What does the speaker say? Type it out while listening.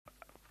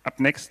Up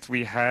next,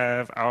 we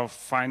have our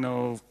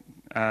final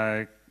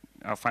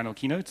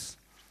keynotes.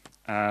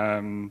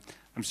 I'm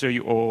sure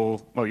you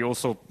all, well,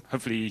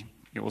 hopefully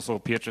you all saw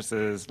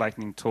Petrus's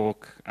lightning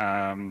talk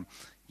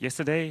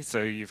yesterday,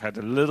 so you've had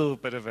a little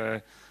bit of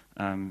a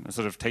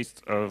sort of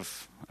taste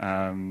of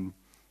the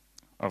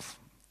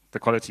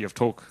quality of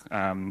talk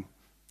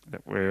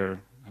that we're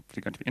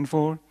hopefully going to be in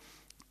for.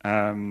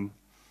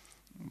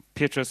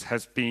 Petrus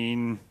has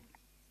been,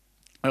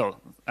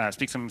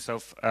 speaks of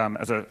himself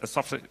as a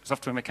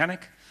software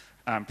mechanic,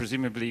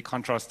 presumably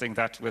contrasting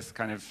that with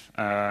kind of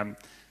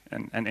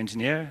an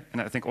engineer.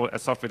 And I think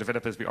as software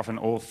developers, we often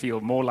all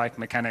feel more like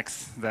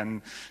mechanics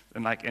than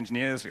like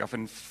engineers. We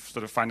often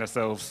sort of find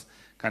ourselves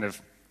kind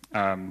of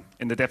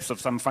in the depths of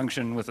some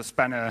function with a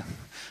spanner,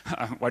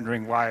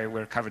 wondering why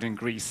we're covered in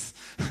grease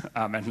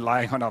and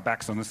lying on our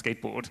backs on a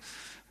skateboard.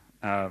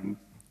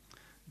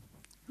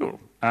 Cool.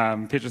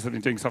 Petrus has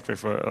been doing software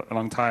for a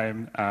long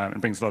time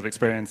and brings a lot of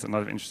experience and a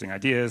lot of interesting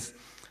ideas.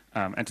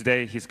 And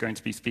today he's going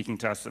to be speaking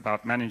to us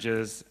about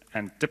managers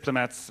and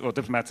diplomats, or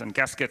diplomats and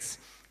gaskets,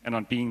 and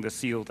on being the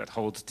seal that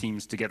holds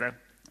teams together.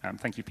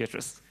 Thank you,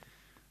 Petrus.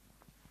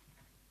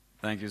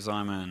 Thank you,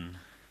 Simon.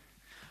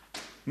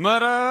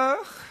 Middag,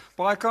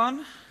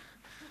 PyCon.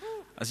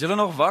 Is julle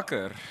nog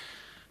wakker?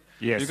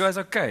 Yes. You guys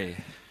okay?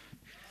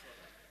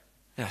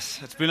 Yes,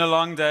 it's been a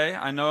long day.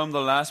 I know I'm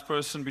the last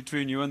person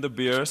between you and the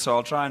beer, so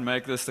I'll try and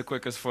make this the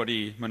quickest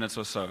 40 minutes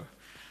or so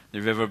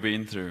you've ever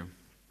been through.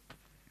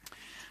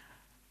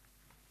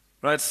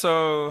 Right,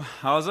 so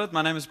how's it?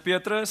 My name is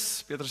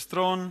Petrus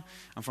Theron.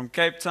 I'm from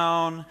Cape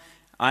Town.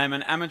 I'm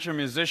an amateur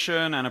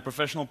musician and a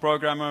professional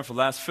programmer for the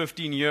last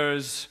 15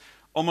 years,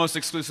 almost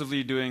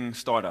exclusively doing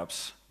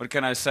startups. What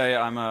can I say?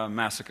 I'm a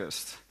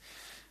masochist.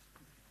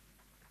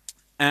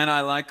 And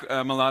I like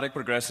melodic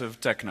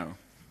progressive techno.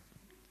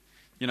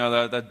 You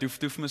know, that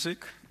doof-doof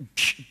music?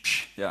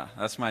 Yeah,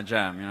 that's my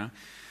jam, you know.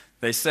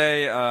 They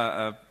say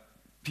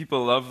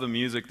people love the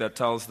music that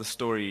tells the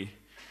story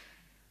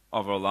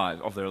of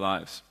their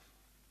lives.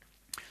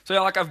 So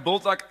yeah, like I've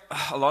built like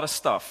a lot of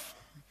stuff.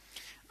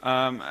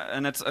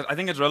 And I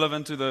think it's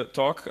relevant to the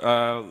talk.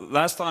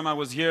 Last time I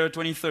was here,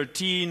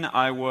 2013,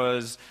 I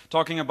was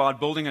talking about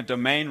building a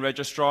domain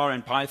registrar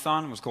in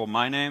Python. It was called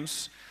My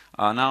Names,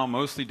 now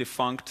mostly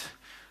defunct.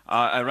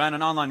 I ran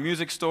an online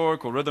music store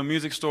called Rhythm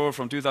Music Store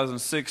from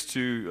 2006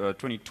 to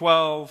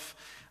 2012.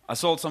 I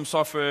sold some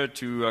software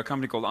to a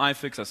company called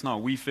iFix, that's now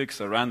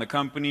WeFix. I ran the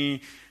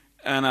company,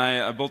 and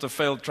I built a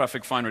failed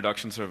traffic fine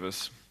reduction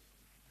service.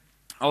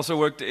 I also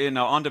worked in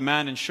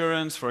on-demand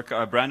insurance for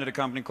a branded a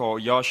company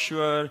called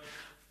Yashua,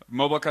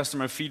 mobile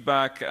customer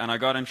feedback, and I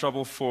got in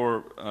trouble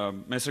for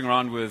messing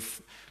around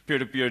with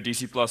peer-to-peer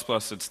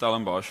DC++ at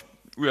Stellenbosch.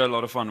 We had a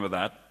lot of fun with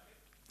that,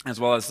 as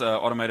well as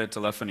automated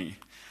telephony.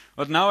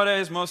 But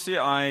nowadays, mostly,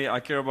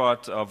 I care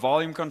about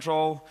volume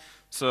control.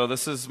 So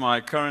this is my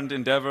current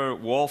endeavor,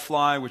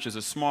 Wallfly, which is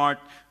a smart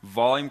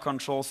volume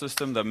control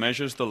system that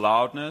measures the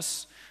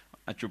loudness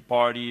at your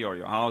party or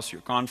your house,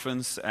 your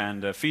conference,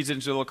 and feeds it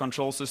into a little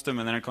control system,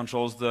 and then it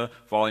controls the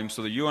volume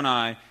so that you and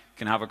I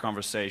can have a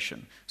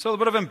conversation. So a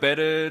bit of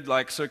embedded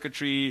like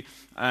circuitry,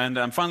 and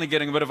I'm finally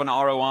getting a bit of an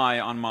ROI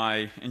on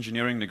my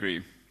engineering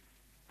degree.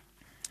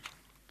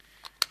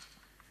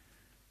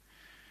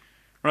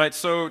 Right,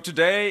 so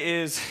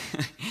today is,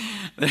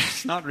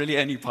 there's not really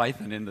any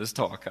Python in this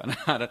talk.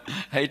 I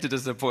hate to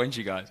disappoint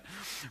you guys.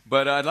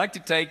 But I'd like to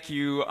take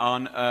you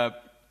on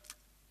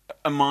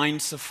a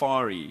mind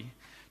safari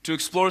to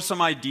explore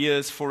some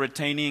ideas for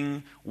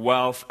retaining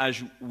wealth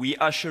as we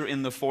usher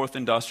in the fourth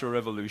industrial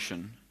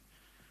revolution.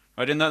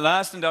 Right, in the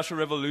last industrial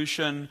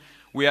revolution,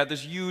 we had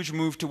this huge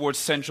move towards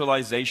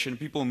centralization,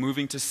 people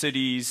moving to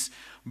cities,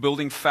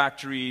 building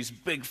factories,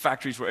 big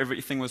factories where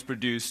everything was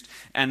produced.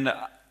 And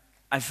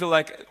I feel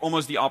like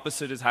almost the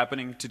opposite is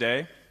happening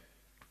today.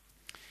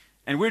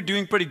 And we're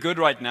doing pretty good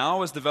right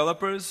now as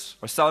developers.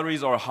 Our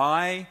salaries are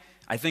high.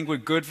 I think we're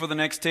good for the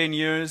next 10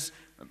 years.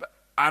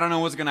 I don't know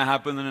what's going to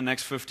happen in the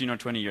next 15 or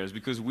 20 years,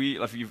 because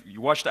if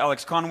you watched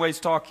Alex Conway's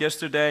talk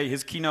yesterday,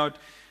 his keynote,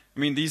 I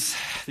mean, these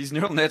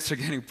neural nets are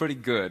getting pretty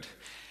good.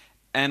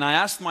 And I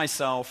asked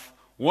myself,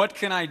 what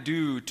can I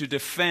do to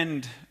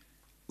defend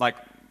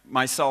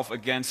myself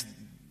against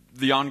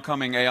the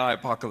oncoming AI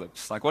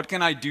apocalypse? Like, what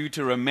can I do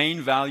to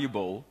remain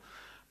valuable?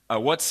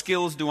 What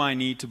skills do I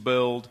need to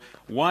build?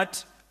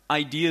 What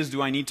ideas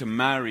do I need to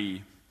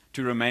marry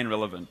to remain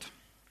relevant?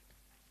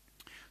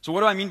 So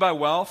what do I mean by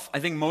wealth? I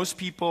think most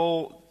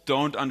people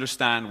don't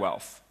understand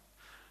wealth.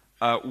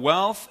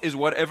 Wealth is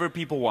whatever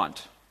people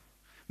want.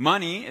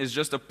 Money is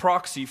just a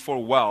proxy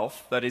for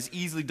wealth that is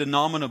easily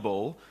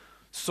denominable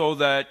so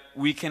that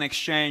we can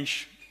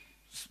exchange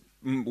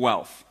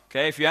wealth.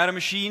 Okay? If you had a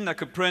machine that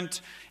could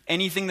print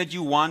anything that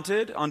you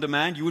wanted on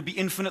demand, you would be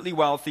infinitely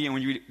wealthy,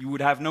 and you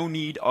would have no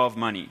need of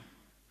money.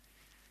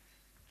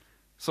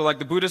 So like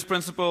the Buddhist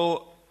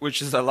principle,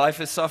 which is that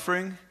life is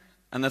suffering,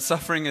 and that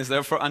suffering is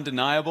therefore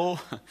undeniable.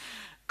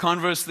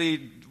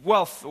 Conversely,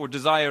 wealth or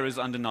desire is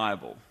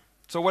undeniable.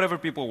 So whatever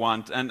people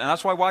want, and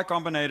that's why Y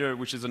Combinator,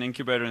 which is an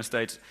incubator in the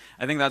States,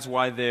 I think that's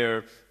why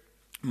they're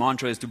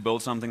mantra is to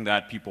build something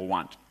that people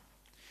want.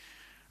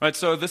 Right,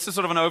 so this is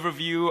sort of an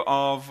overview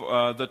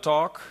of the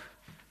talk.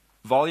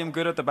 Volume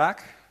good at the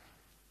back?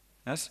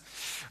 Yes?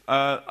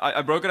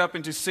 I broke it up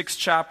into 6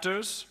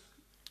 chapters.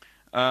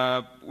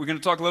 We're going to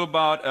talk a little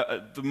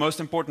about the most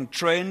important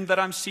trend that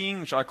I'm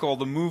seeing, which I call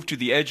the move to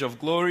the edge of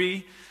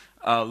glory,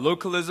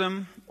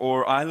 localism,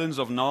 or islands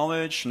of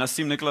knowledge.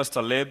 Nassim Nicholas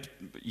Taleb,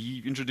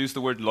 he introduced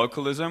the word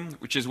localism,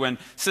 which is when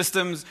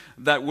systems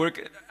that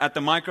work at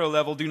the micro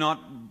level do not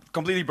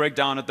completely break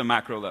down at the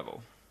macro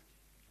level.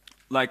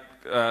 Like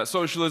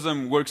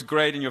socialism works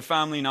great in your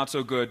family, not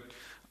so good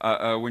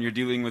when you're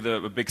dealing with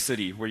a big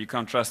city where you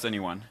can't trust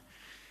anyone.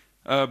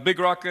 Big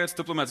rockets,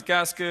 diplomats,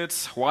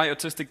 gaskets, why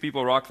autistic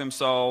people rock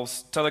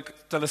themselves,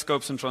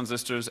 telescopes and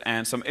transistors,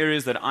 and some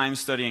areas that I'm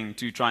studying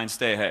to try and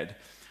stay ahead.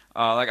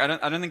 I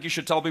don't think you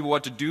should tell people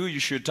what to do, you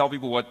should tell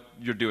people what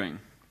you're doing.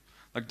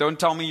 Like, don't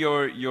tell me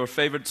your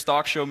favorite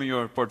stock, show me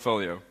your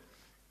portfolio.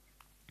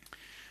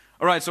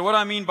 All right, so what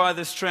I mean by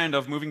this trend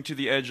of moving to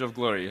the edge of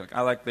glory, like,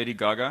 I like Lady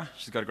Gaga.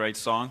 She's got a great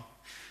song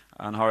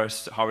on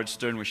Howard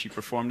Stern where she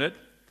performed it.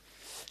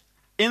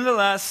 In the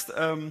last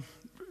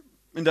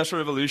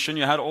Industrial Revolution,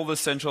 you had all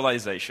this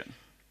centralization.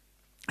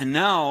 And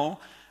now,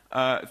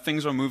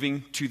 things are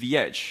moving to the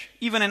edge.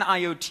 Even in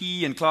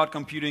IoT and cloud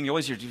computing, you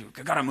always hear, you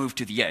gotta move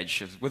to the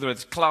edge, whether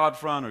it's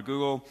CloudFront or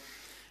Google.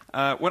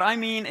 What I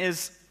mean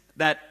is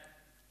that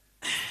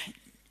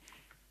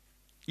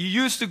you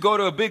used to go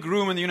to a big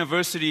room in the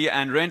university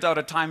and rent out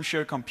a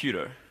timeshare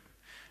computer,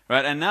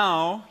 right? And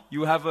now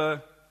you have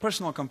a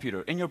personal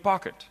computer in your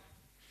pocket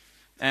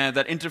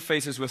that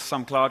interfaces with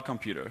some cloud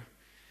computer.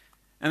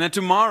 And then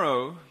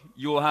tomorrow,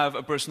 you will have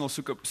a personal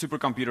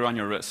supercomputer on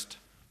your wrist.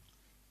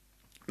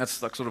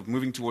 That's like sort of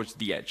moving towards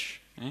the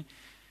edge. Okay?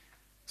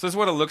 So this is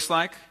what it looks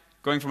like,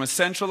 going from a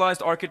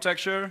centralized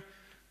architecture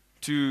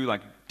to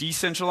like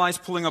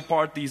decentralized, pulling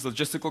apart these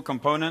logistical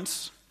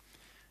components,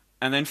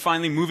 and then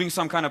finally moving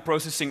some kind of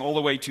processing all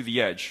the way to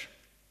the edge.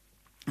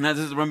 And that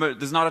is, remember,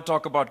 there's not a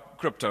talk about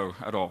crypto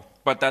at all,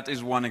 but that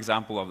is one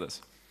example of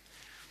this.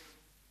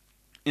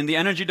 In the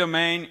energy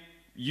domain,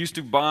 you used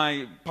to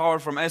buy power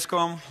from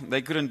Eskom.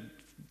 They couldn't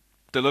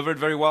deliver it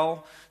very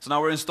well, so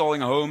now we're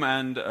installing home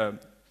and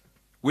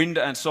wind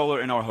and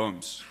solar in our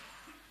homes.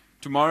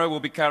 Tomorrow we'll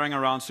be carrying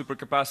around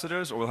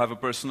supercapacitors, or we'll have a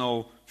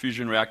personal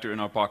fusion reactor in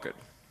our pocket.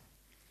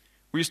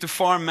 We used to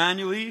farm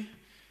manually,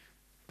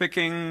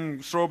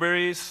 picking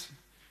strawberries.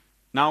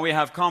 Now we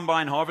have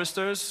combine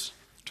harvesters.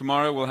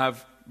 Tomorrow we'll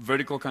have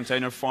vertical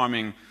container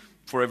farming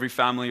for every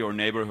family or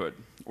neighborhood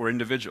or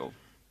individual.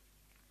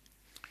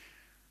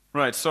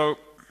 Right, so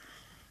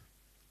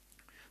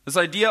this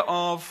idea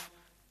of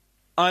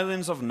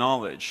islands of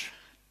knowledge.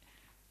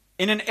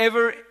 In an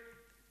ever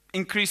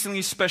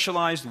increasingly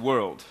specialized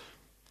world,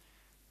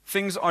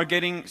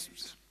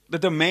 the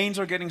domains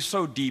are getting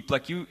so deep,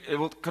 like it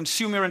will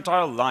consume your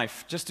entire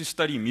life just to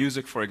study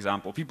music, for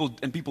example. People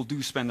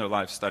do spend their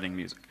lives studying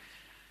music.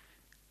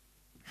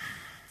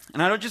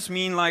 And I don't just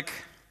mean like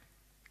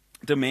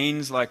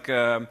domains like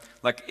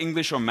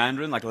English or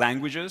Mandarin, like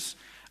languages.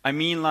 I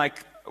mean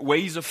like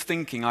ways of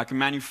thinking, like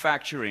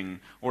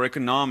manufacturing or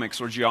economics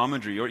or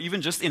geometry, or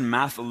even just in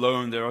math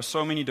alone, there are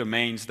so many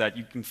domains that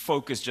you can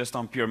focus just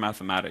on pure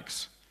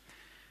mathematics.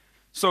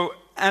 So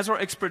as our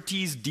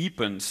expertise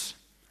deepens,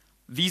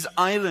 these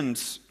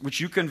islands, which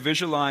you can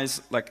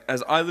visualize like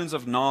as islands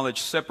of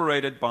knowledge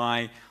separated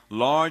by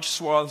large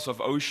swaths of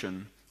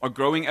ocean, are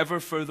growing ever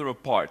further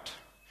apart.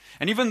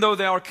 And even though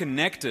they are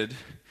connected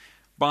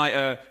by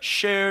a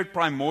shared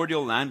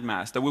primordial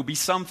landmass that will be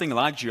something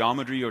like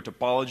geometry or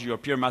topology or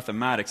pure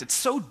mathematics, it's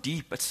so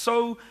deep, it's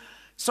so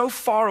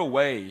far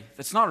away,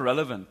 it's not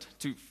relevant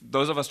to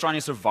those of us trying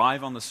to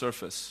survive on the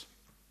surface.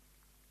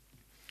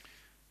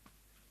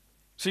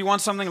 So you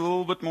want something a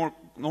little bit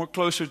more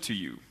closer to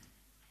you.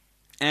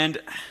 And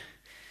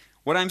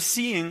what I'm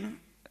seeing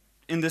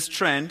in this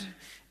trend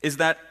is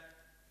that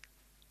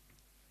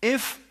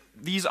if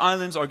these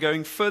islands are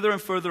going further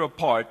and further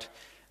apart,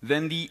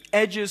 then the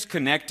edges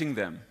connecting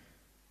them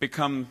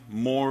become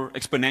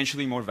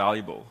exponentially more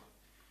valuable.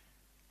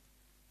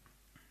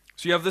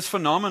 So you have this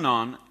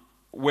phenomenon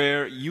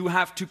where you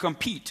have to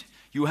compete.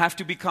 You have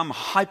to become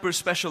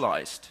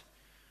hyper-specialized.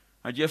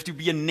 Right? You have to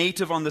be a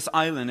native on this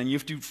island, and you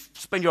have to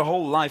spend your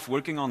whole life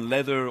working on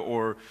leather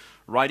or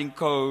writing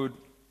code.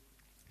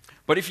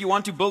 But if you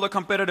want to build a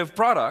competitive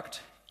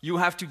product, you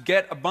have to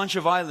get a bunch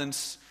of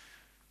islands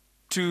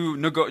to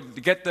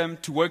get them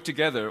to work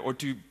together or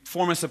to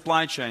form a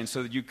supply chain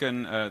so that you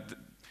can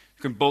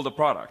build a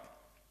product.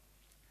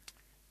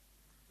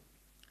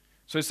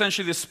 So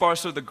essentially, the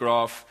sparser the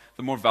graph,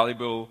 the more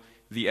valuable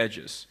the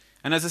edges.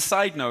 And as a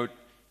side note,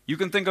 you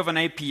can think of an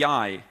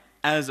API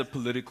as a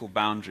political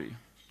boundary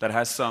that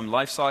has some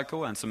life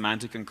cycle and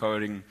semantic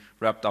encoding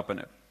wrapped up in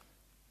it.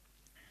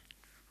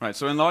 Right,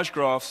 so in large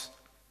graphs,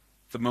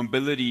 the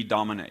mobility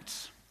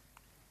dominates.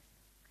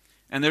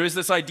 And there is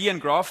this idea in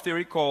graph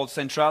theory called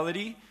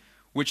centrality,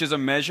 which is a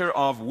measure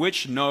of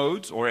which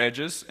nodes or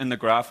edges in the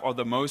graph are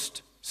the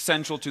most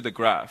central to the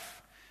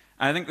graph.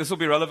 And I think this will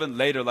be relevant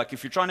later, like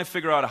if you're trying to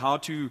figure out how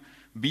to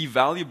be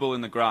valuable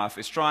in the graph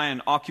is try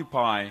and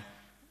occupy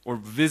or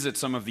visit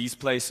some of these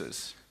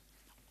places.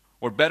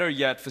 Or better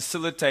yet,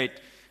 facilitate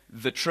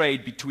the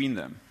trade between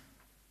them.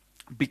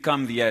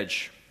 Become the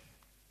edge.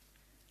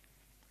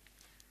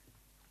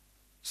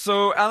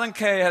 So Alan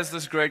Kay has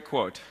this great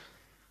quote,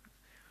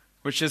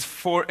 which is,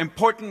 for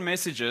important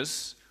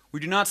messages, we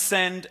do not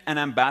send an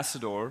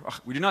ambassador,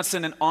 we do not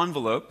send an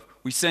envelope,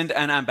 we send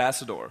an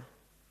ambassador.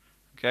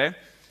 Okay?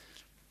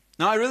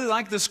 Now, I really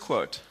like this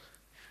quote,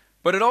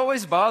 but it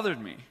always bothered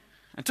me.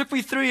 It took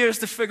me 3 years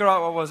to figure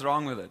out what was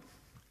wrong with it.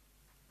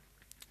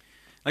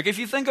 Like, if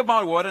you think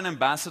about what an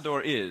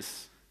ambassador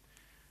is,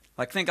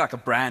 like, think like a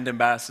brand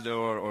ambassador,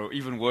 or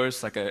even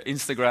worse, like an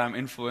Instagram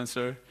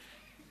influencer.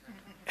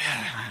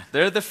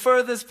 They're the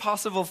furthest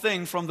possible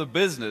thing from the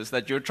business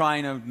that you're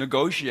trying to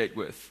negotiate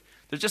with.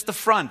 They're just the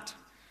front.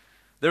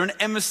 They're an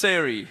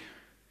emissary,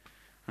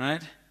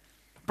 right?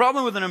 The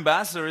problem with an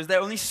ambassador is they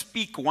only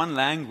speak one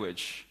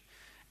language,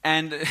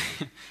 and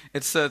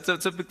it's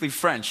typically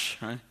French,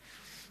 right?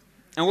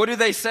 And what do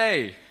they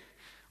say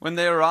when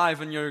they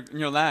arrive in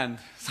your land?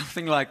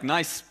 Something like,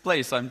 "Nice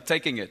place, I'm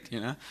taking it," you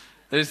know?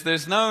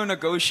 There's no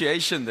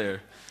negotiation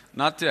there.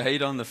 Not to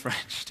hate on the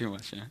French too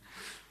much, yeah?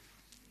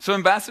 So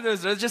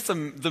ambassadors, they're just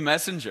the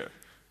messenger.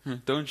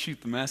 Don't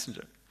shoot the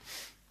messenger.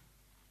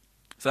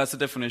 So that's the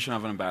definition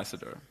of an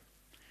ambassador.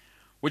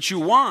 What you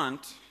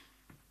want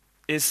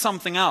is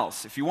something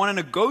else. If you want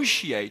to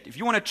negotiate, if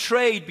you want to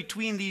trade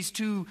between these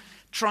two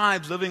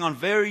tribes living on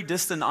very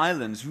distant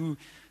islands who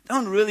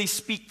don't really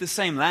speak the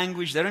same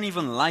language, they don't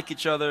even like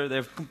each other, they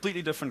have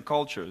completely different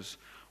cultures.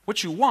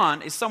 What you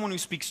want is someone who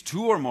speaks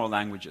 2 or more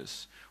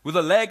languages, with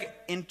a leg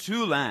in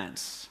 2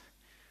 lands.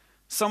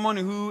 Someone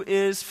who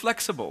is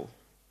flexible.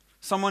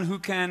 Someone who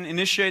can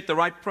initiate the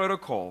right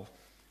protocol.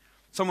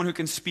 Someone who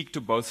can speak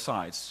to both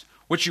sides.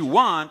 What you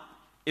want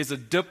is a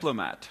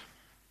diplomat.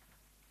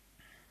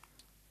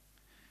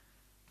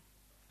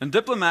 A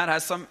diplomat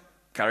has some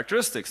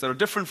characteristics that are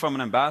different from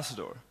an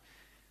ambassador.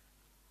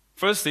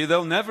 Firstly,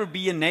 they'll never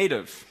be a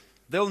native.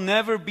 They'll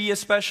never be a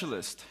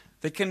specialist.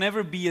 They can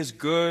never be as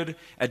good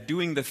at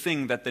doing the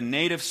thing that the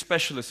native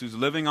specialist who's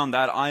living on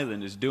that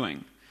island is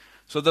doing.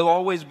 So they'll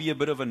always be a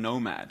bit of a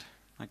nomad.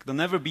 Like, they'll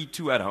never be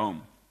too at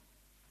home.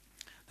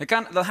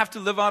 They'll have to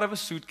live out of a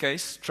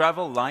suitcase,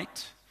 travel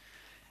light,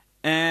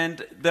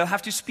 and they'll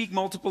have to speak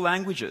multiple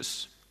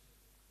languages.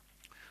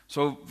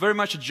 So very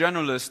much a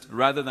generalist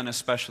rather than a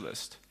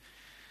specialist.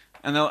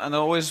 And they'll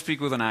always speak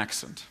with an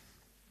accent.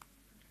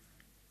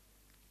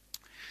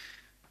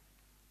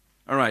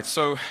 All right,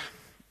 so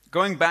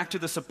going back to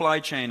the supply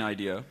chain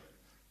idea,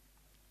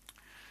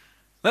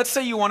 let's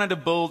say you wanted to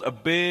build a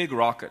big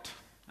rocket,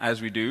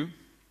 as we do.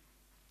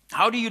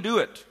 How do you do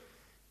it?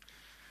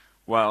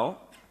 Well,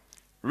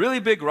 really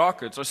big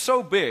rockets are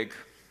so big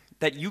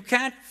that you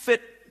can't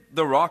fit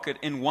the rocket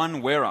in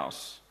one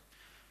warehouse.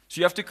 So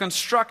you have to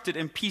construct it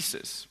in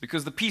pieces,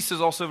 because the pieces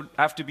also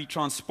have to be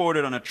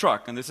transported on a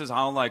truck. And this is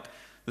how, like,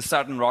 the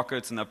Saturn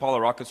rockets and the Apollo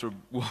rockets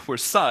were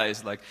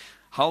sized. Like,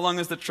 how long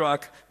is the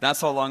truck?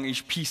 That's how long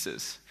each piece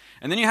is.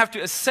 And then you have to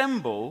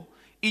assemble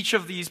each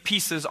of these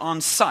pieces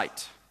on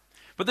site.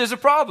 But there's a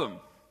problem,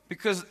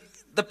 because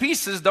the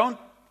pieces don't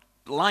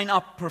line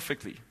up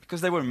perfectly,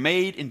 because they were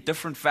made in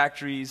different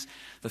factories,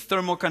 the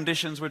thermal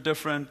conditions were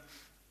different,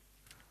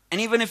 and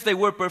even if they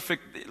were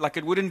perfect, like,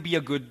 it wouldn't be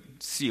a good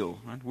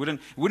seal, right? It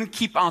wouldn't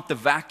keep out the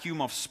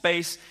vacuum of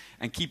space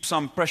and keep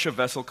some pressure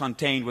vessel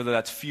contained, whether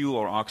that's fuel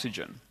or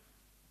oxygen.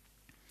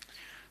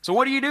 So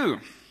what do?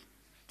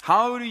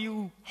 How do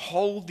you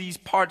hold these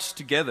parts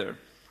together?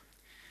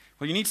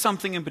 Well, you need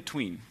something in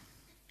between.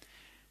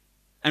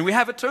 And we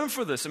have a term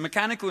for this in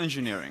mechanical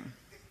engineering.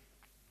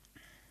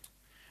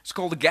 It's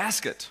called a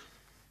gasket.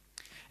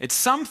 It's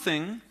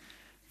something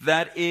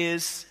that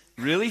is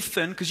really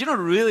thin, because you don't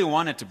really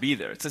want it to be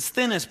there. It's as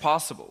thin as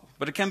possible,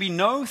 but it can be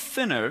no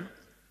thinner.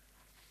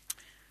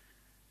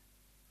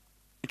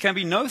 It can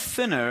be no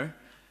thinner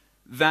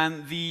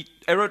than the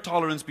error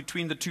tolerance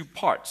between the 2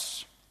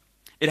 parts.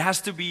 It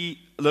has to be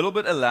a little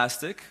bit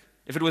elastic.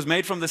 If it was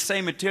made from the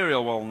same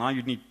material, well, now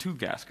you'd need 2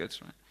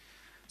 gaskets, right?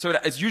 So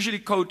it's usually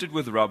coated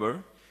with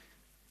rubber.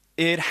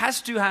 It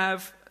has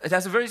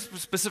a very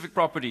specific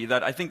property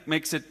that I think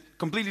makes it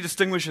completely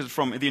distinguishes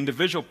from the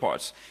individual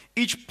parts.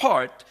 Each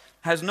part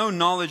has no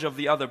knowledge of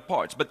the other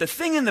parts, but the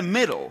thing in the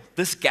middle,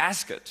 this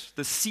gasket,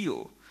 the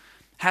seal,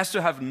 has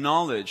to have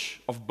knowledge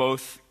of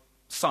both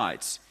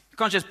sides. You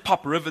can't just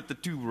rivet the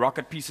 2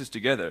 rocket pieces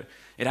together.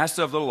 It has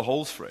to have little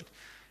holes for it.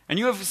 And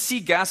you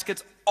see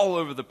gaskets all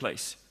over the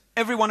place.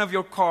 Every one of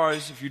your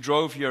cars, if you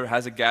drove here,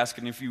 has a gasket.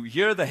 And if you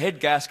hear the head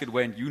gasket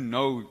went, you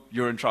know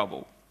you're in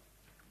trouble.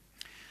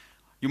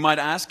 You might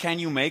ask, can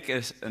you make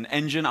an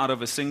engine out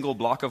of a single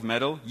block of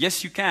metal?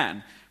 Yes, you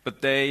can,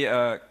 but they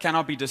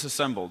cannot be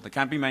disassembled. They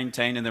can't be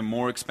maintained, and they're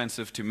more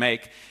expensive to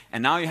make.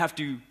 And now you have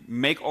to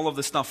make all of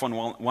the stuff on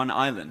one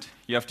island.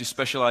 You have to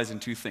specialize in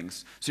 2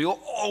 things. So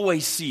you'll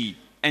always see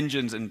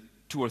engines in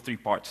 2 or 3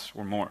 parts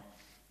or more.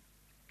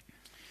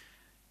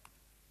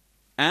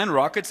 And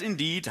rockets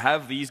indeed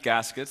have these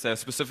gaskets. They're a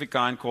specific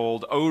kind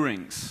called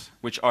O-rings,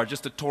 which are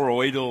just a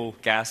toroidal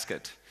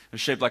gasket. They're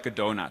shaped like a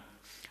donut.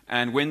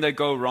 And when they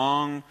go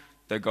wrong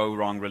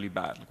really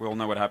bad. We all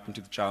know what happened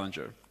to the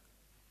Challenger.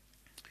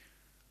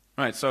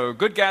 Right, so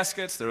good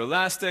gaskets, they're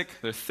elastic,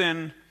 they're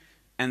thin,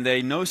 and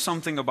they know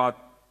something about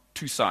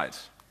two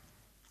sides.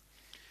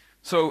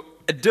 So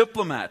a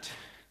diplomat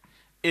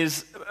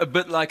is a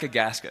bit like a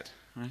gasket.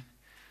 Right?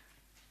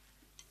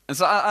 And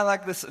so I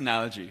like this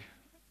analogy.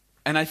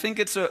 And I think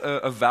it's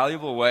a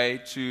valuable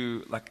way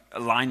to, like, a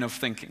line of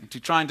thinking, to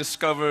try and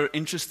discover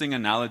interesting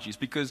analogies,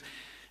 because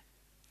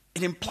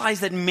it implies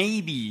that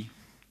maybe,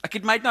 like,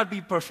 it might not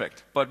be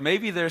perfect, but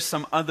maybe there's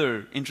some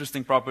other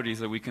interesting properties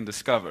that we can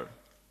discover.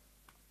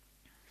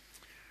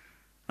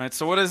 Right,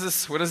 so what does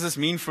this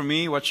mean for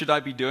me? What should I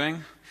be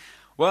doing?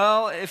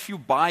 Well, if you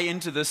buy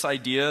into this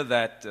idea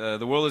that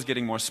the world is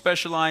getting more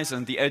specialized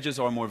and the edges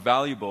are more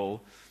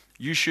valuable,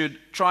 you should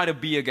try to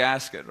be a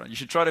gasket, right? You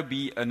should try to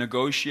be a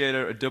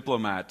negotiator, a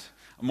diplomat,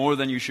 more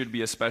than you should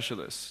be a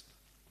specialist.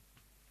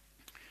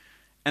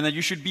 And that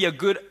you should be a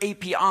good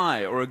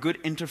API or a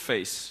good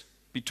interface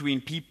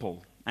between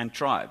people and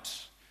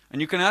tribes.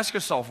 And you can ask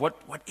yourself,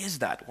 what is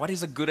that? What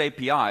is a good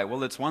API?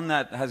 Well, it's one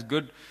that has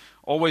good,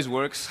 always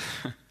works,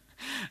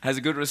 has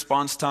a good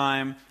response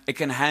time. It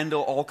can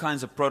handle all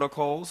kinds of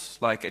protocols,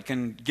 like it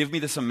can give me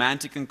the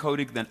semantic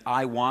encoding that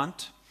I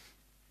want.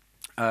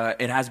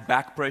 It has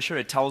back pressure.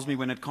 It tells me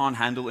when it can't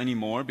handle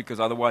anymore, because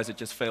otherwise it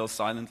just fails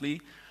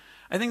silently.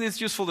 I think it's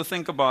useful to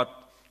think about,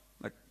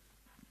 like,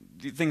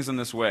 things in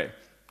this way.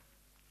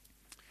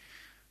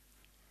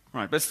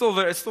 Right, but it's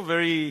still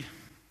very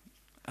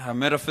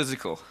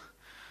metaphysical.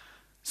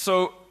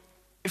 So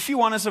if you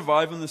want to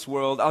survive in this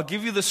world, I'll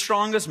give you the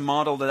strongest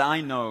model that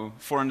I know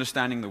for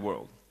understanding the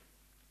world,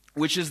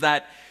 which is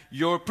that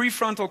your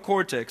prefrontal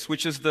cortex,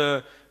 which is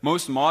the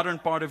most modern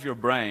part of your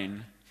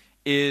brain,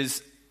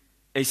 is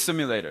a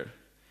simulator.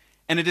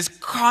 And it is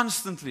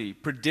constantly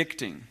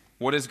predicting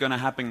what is going to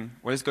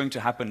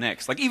happen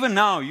next. Like, even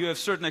now, you have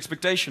certain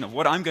expectation of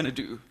what I'm going to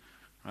do,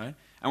 right?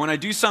 And when I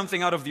do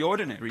something out of the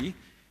ordinary,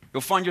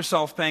 you'll find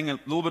yourself paying a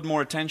little bit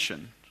more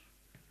attention,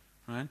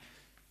 right?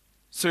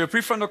 So your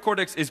prefrontal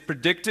cortex is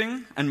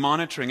predicting and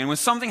monitoring, and when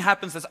something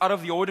happens that's out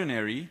of the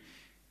ordinary,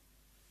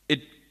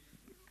 it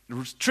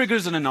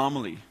triggers an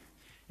anomaly.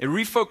 It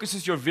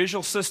refocuses your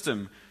visual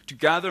system to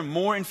gather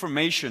more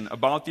information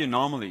about the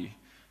anomaly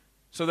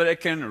so that it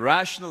can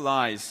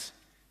rationalize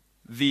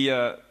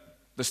the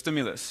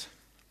stimulus.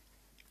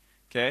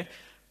 Okay?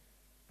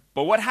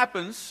 But what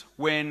happens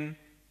when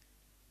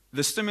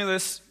the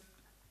stimulus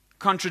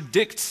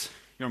contradicts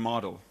your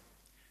model?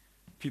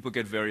 People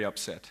get very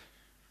upset.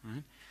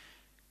 Right?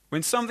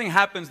 When something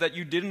happens that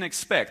you didn't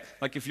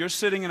expect, like if you're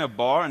sitting in a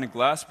bar and a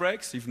glass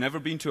breaks, you've never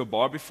been to a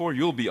bar before,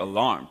 you'll be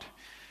alarmed.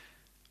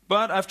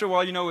 But after a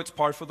while, you know it's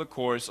par for the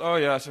course. Oh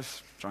yeah, it's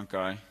just a drunk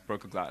guy,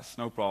 broke a glass,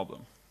 no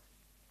problem.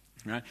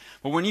 Right?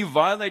 But when you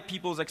violate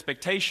people's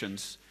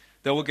expectations,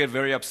 they will get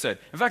very upset.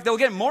 In fact, they'll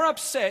get more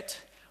upset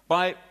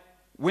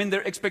when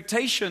their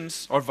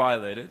expectations are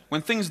violated,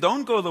 when things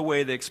don't go the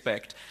way they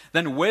expect,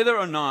 than whether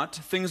or not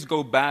things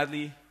go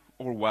badly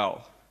or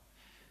well.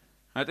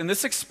 Right? And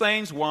this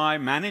explains why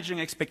managing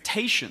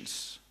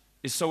expectations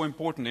is so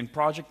important in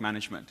project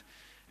management.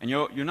 And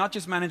you're not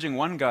just managing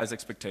one guy's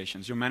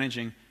expectations, you're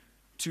managing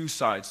two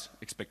sides'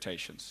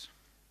 expectations.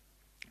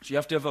 So you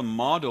have to have a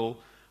model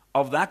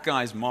of that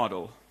guy's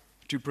model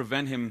to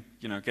prevent him,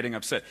 getting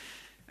upset.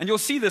 And you'll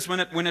see this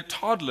when a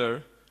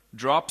toddler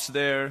drops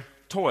their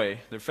toy,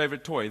 their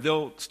favorite toy,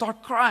 they'll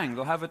start crying,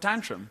 they'll have a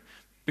tantrum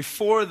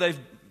before they've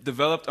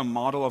developed a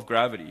model of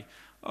gravity.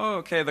 Oh,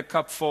 okay, the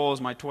cup falls,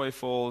 my toy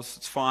falls,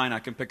 it's fine, I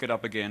can pick it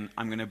up again,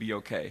 I'm going to be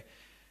okay.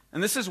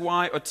 And this is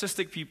why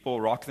autistic people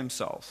rock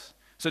themselves.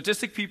 So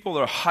autistic people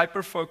are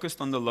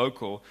hyper-focused on the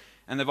local,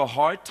 and they have a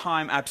hard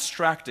time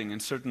abstracting in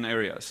certain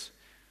areas.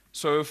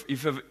 So if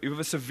you have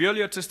a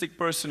severely autistic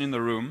person in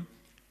the room,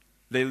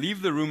 they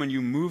leave the room and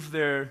you move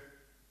their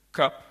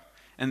cup,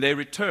 and they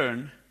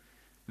return,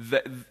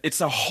 it's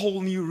a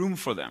whole new room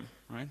for them,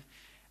 right?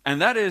 And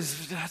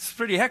that's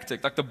pretty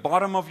hectic, like the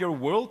bottom of your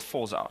world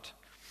falls out.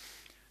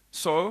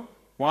 So,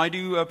 why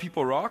do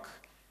people rock?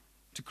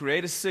 To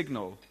create a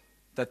signal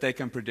that they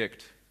can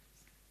predict.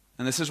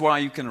 And this is why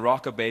you can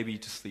rock a baby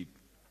to sleep.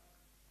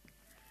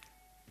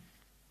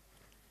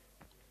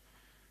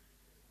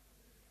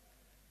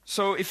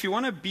 So, if you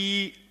want to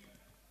be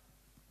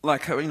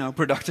like a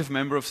productive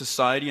member of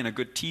society and a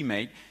good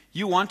teammate,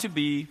 you want to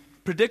be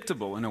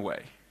predictable in a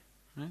way.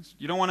 Right?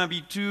 You don't want to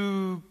be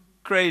too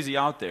crazy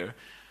out there.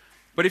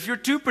 But if you're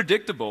too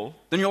predictable,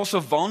 then you're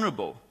also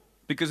vulnerable.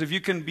 Because if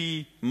you can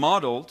be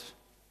modeled,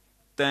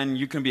 then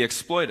you can be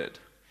exploited.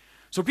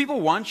 So people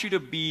want you to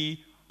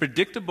be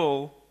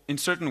predictable in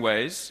certain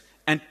ways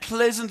and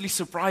pleasantly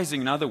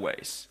surprising in other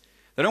ways.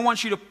 They don't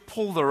want you to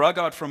pull the rug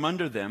out from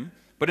under them,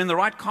 but in the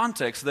right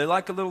context, they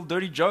like a little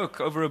dirty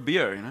joke over a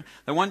beer.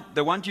 They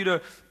want you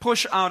to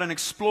push out and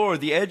explore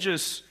the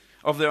edges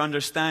of their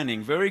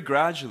understanding very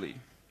gradually.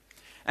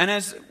 And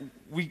as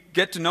we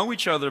get to know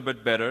each other a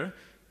bit better,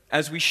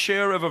 as we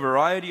share of a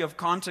variety of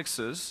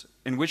contexts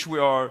in which we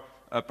are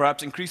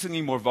perhaps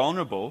increasingly more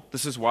vulnerable,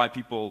 this is why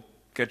people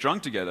get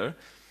drunk together,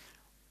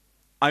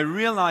 I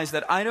realize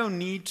that I don't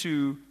need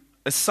to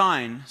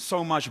assign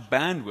so much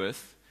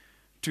bandwidth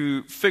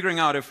to figuring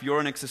out if you're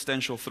an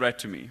existential threat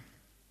to me.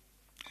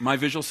 My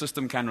visual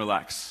system can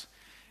relax.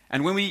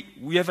 And when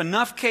we have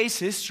enough case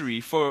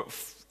history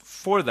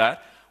for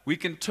that, we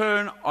can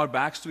turn our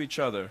backs to each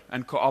other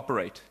and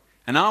cooperate.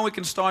 And now we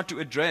can start to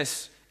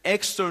address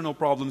external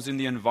problems in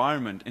the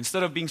environment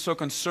instead of being so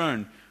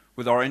concerned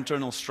with our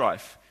internal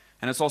strife.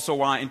 And it's also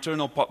why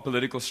internal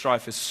political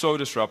strife is so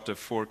disruptive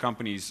for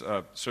companies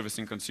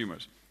servicing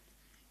consumers.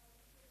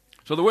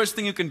 So the worst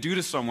thing you can do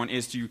to someone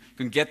is you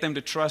can get them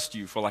to trust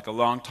you for like a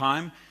long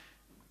time,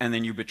 and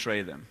then you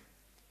betray them.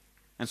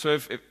 And so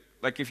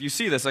if you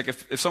see this, like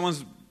if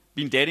someone's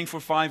been dating for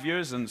 5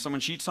 years and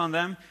someone cheats on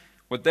them,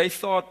 what they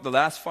thought the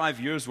last 5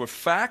 years were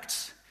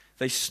facts,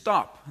 they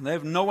stop. They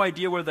have no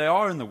idea where they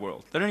are in the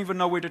world. They don't even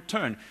know where to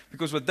turn,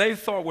 because what they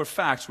thought were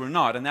facts were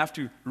not, and they have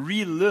to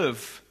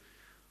relive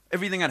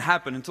everything that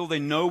happened until they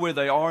know where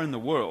they are in the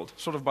world,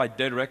 sort of by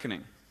dead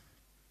reckoning.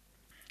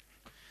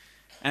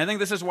 And I think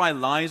this is why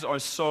lies are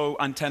so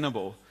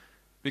untenable,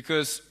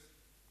 because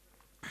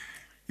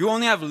you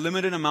only have a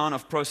limited amount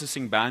of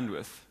processing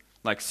bandwidth,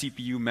 like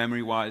CPU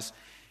memory-wise,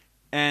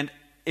 and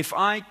if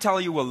I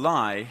tell you a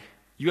lie,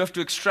 you have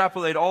to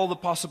extrapolate all the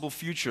possible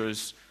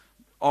futures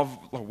of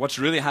what's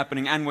really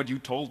happening and what you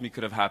told me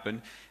could have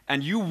happened,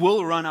 and you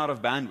will run out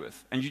of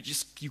bandwidth, and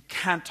you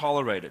can't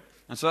tolerate it.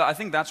 And so I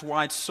think that's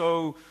why it's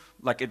so,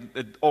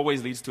 it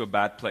always leads to a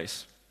bad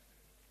place.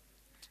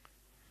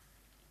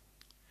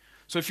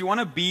 So if you want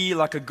to be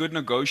like a good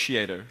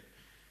negotiator,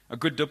 a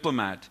good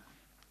diplomat,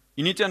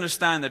 you need to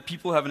understand that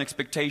people have an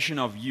expectation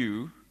of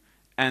you,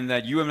 and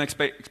that you have an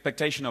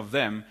expectation of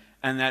them,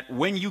 and that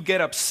when you get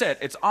upset,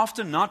 it's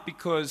often not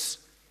because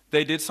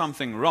they did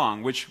something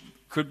wrong, which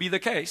could be the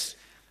case,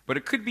 but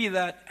it could be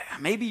that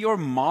maybe your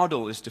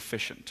model is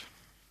deficient.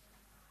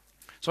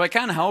 So I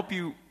can't help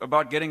you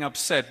about getting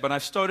upset, but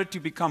I've started to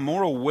become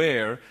more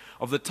aware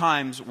of the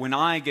times when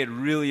I get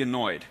really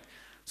annoyed.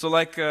 So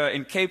like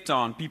in Cape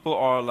Town, people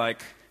are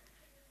like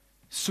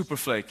super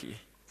flaky.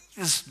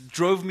 This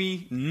drove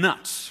me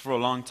nuts for a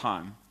long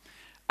time.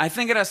 I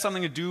think it has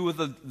something to do with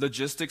the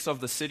logistics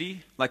of the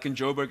city. Like in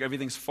Joburg,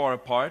 everything's far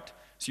apart,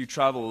 so you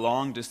travel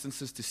long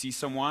distances to see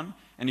someone,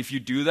 and if you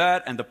do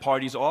that and the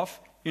party's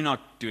off, you're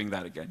not doing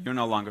that again. You're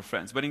no longer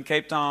friends. But in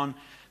Cape Town,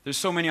 there's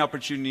so many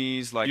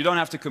opportunities. Like you don't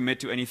have to commit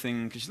to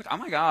anything, because you're like, oh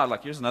my God,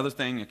 like here's another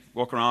thing. You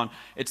walk around.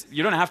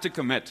 You don't have to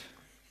commit.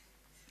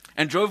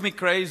 And drove me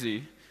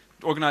crazy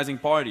organizing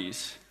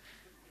parties.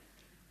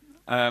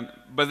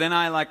 But then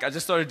I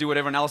just started to do what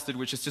everyone else did,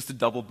 which is just to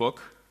double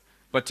book,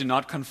 but to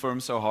not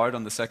confirm so hard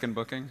on the second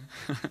booking.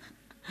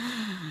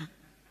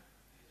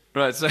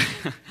 Right, so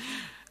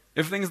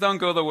if things don't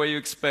go the way you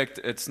expect,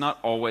 it's not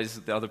always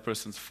the other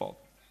person's fault.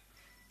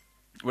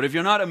 But if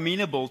you're not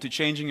amenable to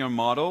changing your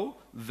model,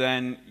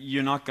 then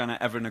you're not going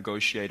to ever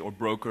negotiate or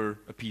broker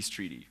a peace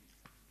treaty.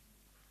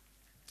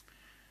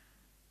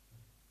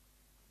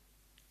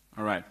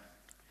 All right.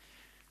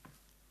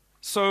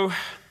 So,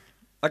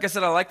 like I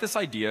said, I like this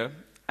idea.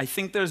 I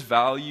think there's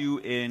value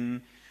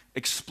in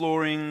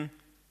exploring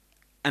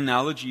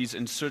analogies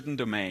in certain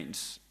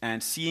domains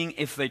and seeing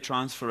if they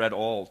transfer at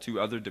all to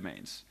other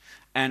domains.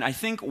 And I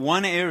think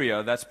one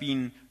area that's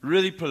been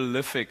really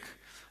prolific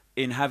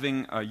in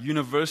having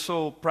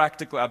universal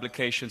practical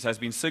applications has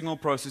been signal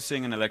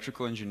processing and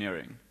electrical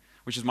engineering,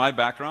 which is my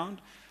background,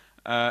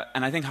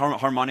 and I think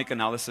harmonic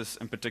analysis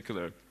in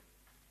particular.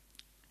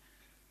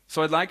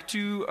 So I'd like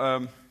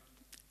to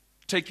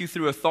take you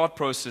through a thought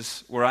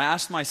process where I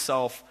asked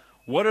myself,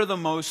 what are the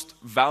most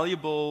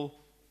valuable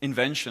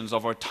inventions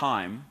of our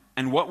time,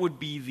 and what would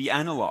be the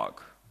analog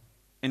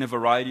in a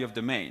variety of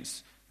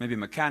domains? Maybe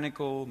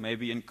mechanical,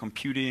 maybe in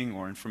computing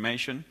or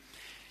information.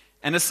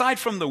 And aside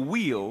from the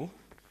wheel,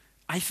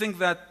 I think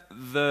that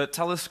the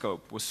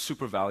telescope was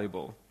super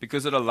valuable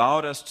because it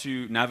allowed us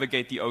to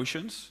navigate the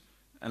oceans,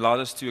 allowed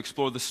us to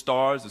explore the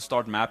stars and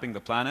start mapping the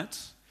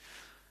planets.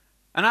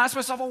 And I asked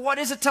myself, well, what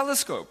is a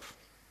telescope?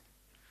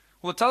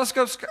 Well, a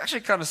telescope's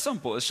actually kind of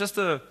simple. It's just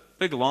a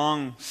big,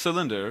 long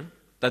cylinder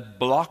that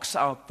blocks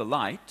out the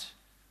light,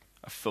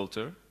 a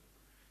filter,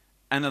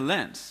 and a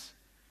lens.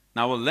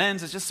 Now, a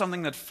lens is just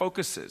something that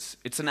focuses.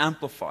 It's an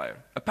amplifier,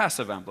 a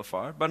passive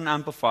amplifier, but an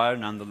amplifier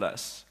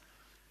nonetheless.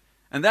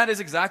 And that is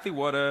exactly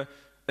what a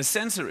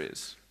sensor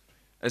is.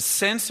 A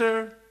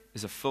sensor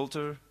is a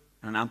filter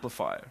and an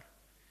amplifier.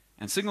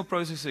 And signal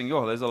processing,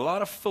 there's a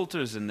lot of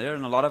filters in there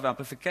and a lot of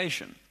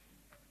amplification.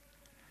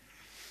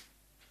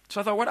 So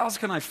I thought, what else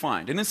can I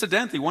find? And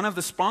incidentally, one of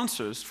the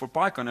sponsors for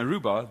PyCon,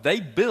 Aruba, they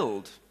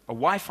build a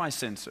Wi-Fi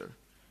sensor.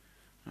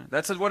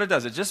 That's what it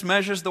does. It just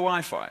measures the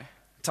Wi-Fi.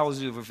 It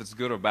tells you if it's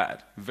good or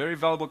bad. A very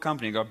valuable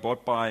company, got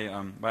bought by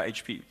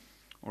HP,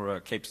 or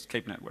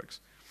Cape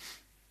Networks.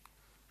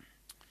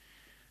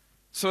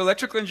 So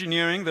electrical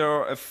engineering, there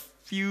are a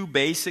few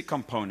basic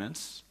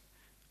components.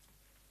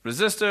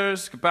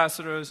 Resistors,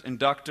 capacitors,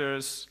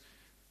 inductors,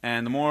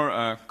 And the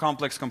more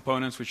complex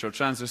components, which are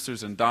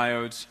transistors and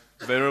diodes,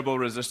 variable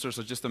resistors,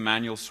 so just a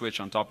manual switch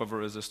on top of a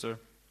resistor.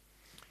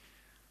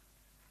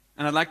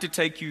 And I'd like to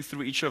take you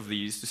through each of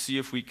these to see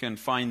if we can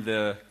find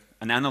an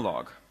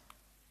analog.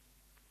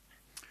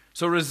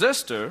 So a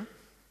resistor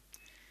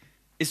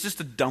is just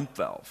a dump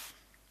valve.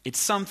 It's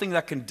something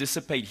that can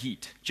dissipate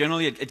heat.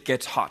 Generally, it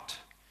gets hot.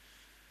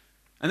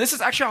 And this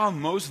is actually how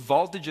most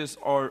voltages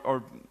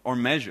are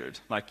measured.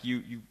 Like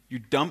you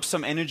dump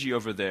some energy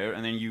over there,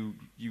 and then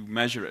you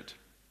measure it.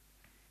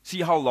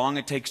 See how long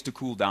it takes to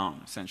cool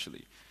down,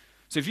 essentially.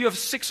 So if you have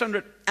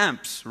 600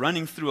 amps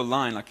running through a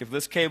line, like if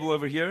this cable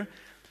over here,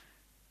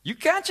 you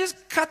can't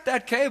just cut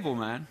that cable,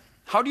 man.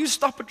 How do you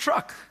stop a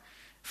truck?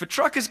 If a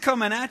truck is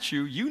coming at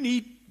you, you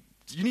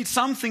need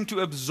something to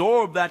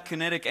absorb that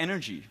kinetic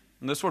energy.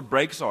 And that's what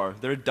brakes are.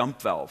 They're a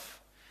dump valve.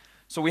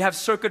 So we have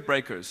circuit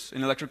breakers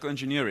in electrical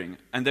engineering,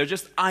 and they're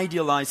just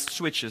idealized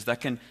switches that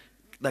can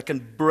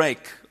break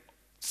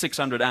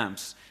 600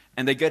 amps,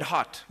 and they get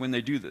hot when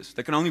they do this.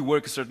 They can only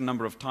work a certain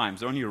number of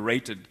times. They're only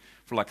rated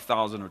for like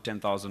 1,000 or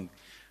 10,000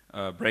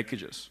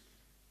 breakages.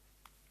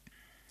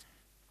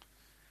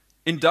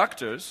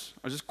 Inductors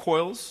are just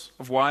coils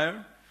of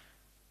wire,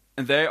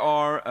 and they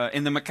are,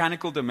 in the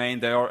mechanical domain,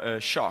 they are a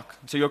shock.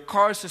 So your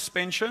car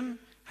suspension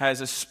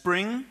has a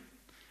spring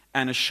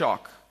and a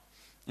shock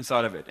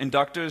inside of it.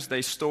 Inductors,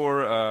 they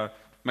store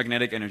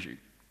magnetic energy.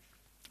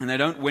 And they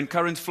don't, when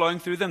current's flowing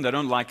through them, they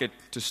don't like it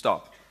to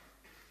stop.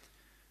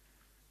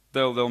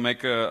 They'll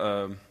make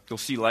you'll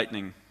see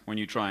lightning when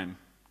you try and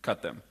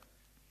cut them.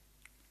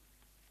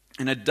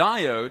 And a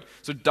diode,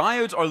 so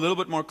diodes are a little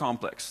bit more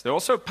complex. They're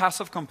also a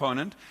passive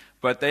component,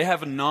 but they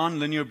have a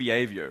non-linear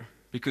behavior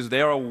because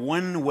they are a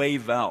one-way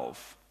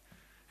valve.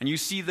 And you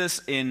see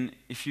this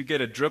if you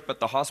get a drip at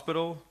the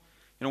hospital,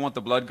 you don't want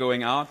the blood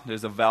going out,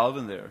 there's a valve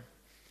in there.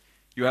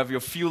 You have your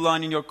fuel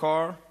line in your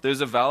car,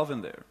 there's a valve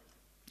in there,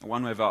 a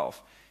one-way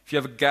valve. If you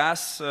have a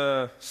gas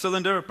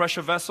cylinder, a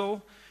pressure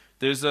vessel,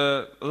 there's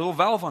a little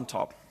valve on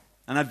top.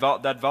 And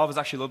that valve is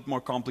actually a little bit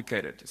more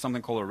complicated. It's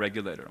something called a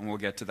regulator, and we'll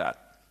get to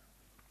that.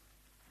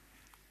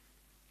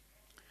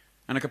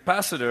 And a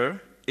capacitor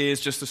is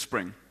just a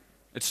spring.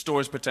 It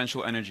stores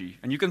potential energy.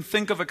 And you can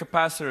think of a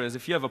capacitor as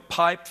if you have a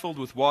pipe filled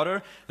with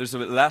water, there's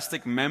an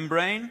elastic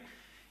membrane,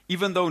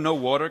 even though no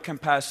water can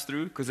pass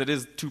through, because it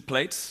is two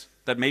plates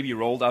that may be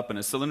rolled up in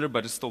a cylinder,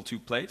 but it's still two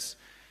plates.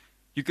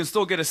 You can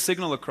still get a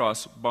signal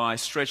across by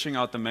stretching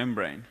out the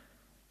membrane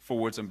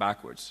forwards and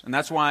backwards. And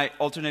that's why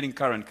alternating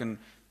current can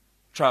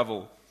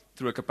travel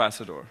through a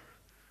capacitor,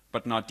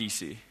 but not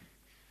DC.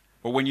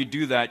 But when you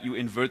do that, you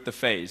invert the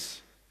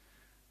phase.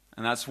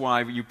 And that's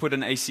why you put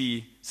an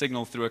AC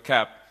signal through a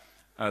cap,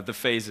 the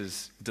phase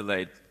is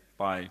delayed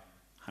by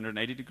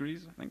 180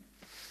 degrees, I think.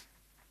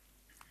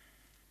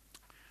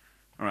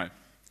 All right.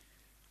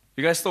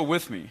 You guys still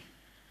with me?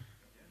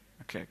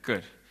 Okay,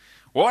 good.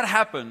 What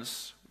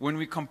happens when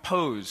we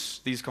compose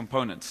these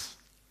components?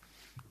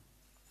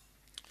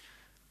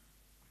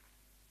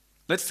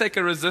 Let's take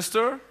a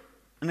resistor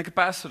and a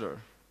capacitor.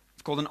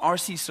 It's called an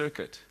RC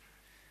circuit.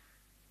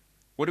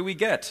 What do we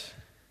get?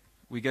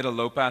 We get a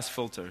low-pass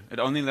filter. It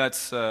only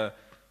lets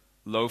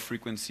low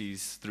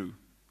frequencies through.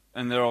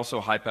 And there are also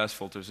high-pass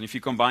filters. And if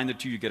you combine the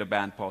two, you get a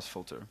band-pass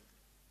filter.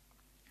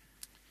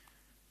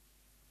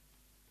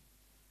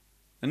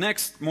 The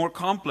next, more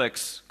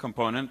complex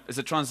component is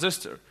a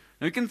transistor.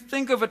 Now, you can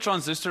think of a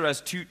transistor as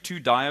two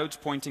diodes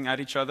pointing at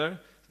each other.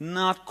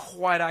 Not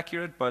quite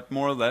accurate, but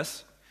more or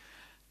less.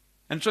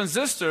 And a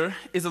transistor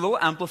is a little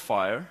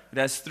amplifier. It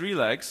has three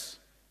legs.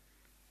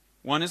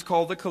 One is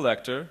called the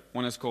collector,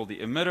 one is called the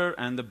emitter,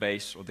 and the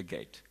base or the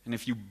gate. And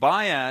if you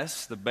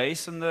bias the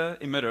base and the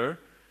emitter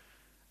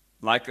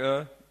like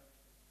a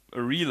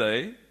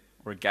relay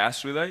or a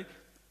gas relay,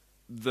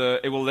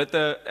 it will let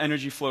the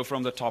energy flow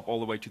from the top all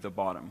the way to the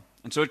bottom.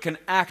 And so it can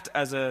act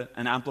as an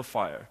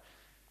amplifier.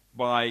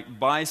 By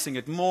biasing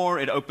it more,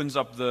 it opens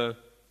up the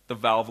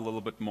valve a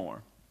little bit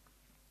more.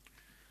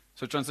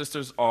 So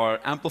transistors are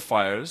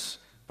amplifiers,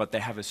 but they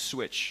have a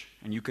switch,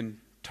 and you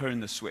can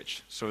turn the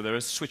switch. So they're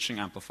a switching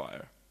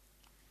amplifier.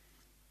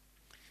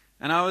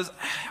 And I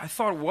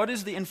thought, what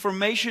is the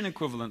information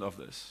equivalent of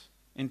this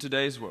in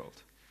today's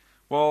world?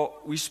 Well,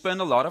 we spend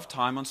a lot of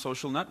time on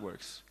social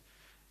networks,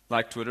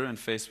 like Twitter and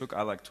Facebook.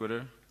 I like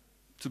Twitter.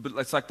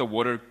 It's like the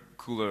water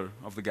cooler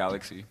of the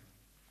galaxy.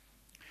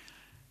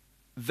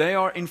 They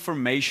are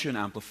information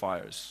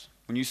amplifiers.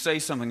 When you say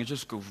something, it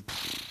just goes,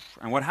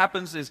 and what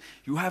happens is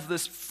you have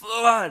this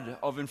flood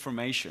of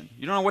information.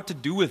 You don't know what to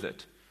do with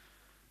it.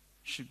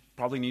 You should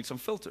probably need some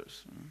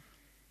filters.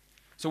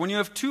 So when you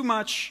have too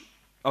much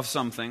of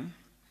something,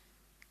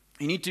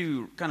 you need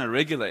to kind of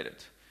regulate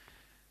it.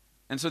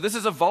 And so this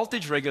is a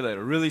voltage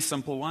regulator, a really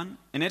simple one,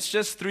 and it's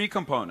just three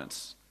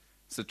components.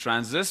 It's a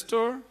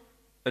transistor,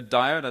 a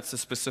diode, that's a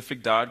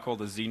specific diode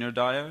called a Zener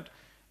diode,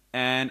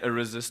 and a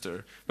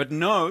resistor. But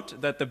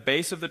note that the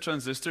base of the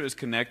transistor is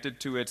connected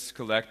to its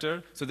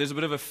collector, so there's a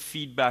bit of a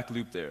feedback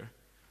loop there.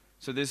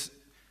 So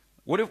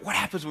what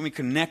happens when we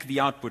connect the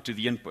output to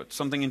the input?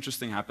 Something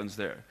interesting happens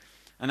there.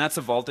 And that's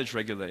a voltage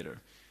regulator.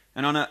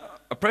 And on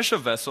a pressure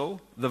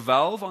vessel, the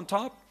valve on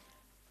top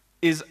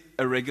is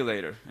a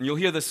regulator. And you'll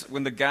hear this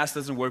when the gas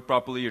doesn't work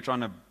properly, you're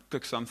trying to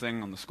cook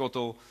something on the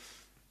skottel,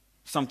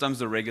 sometimes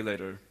the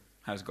regulator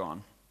has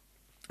gone.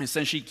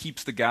 Essentially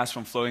keeps the gas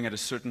from flowing at a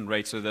certain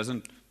rate so it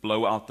doesn't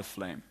blow out the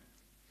flame.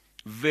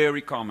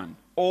 Very common.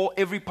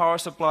 Every power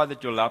supply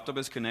that your laptop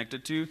is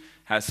connected to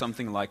has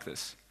something like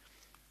this.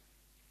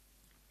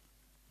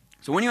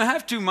 So when you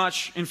have too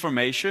much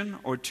information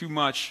or too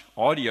much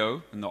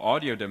audio in the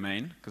audio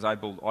domain, because I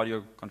build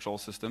audio control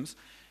systems,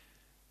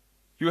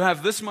 you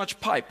have this much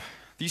pipe.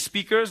 These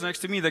speakers next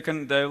to me,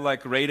 they're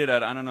like rated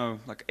at, I don't know,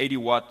 like 80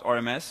 watt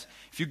RMS.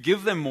 If you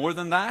give them more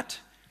than that,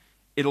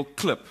 it'll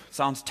clip. It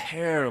sounds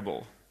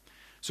terrible.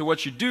 So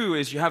what you do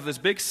is you have this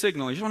big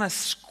signal, you just want to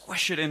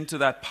squish it into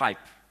that pipe.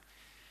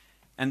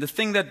 And the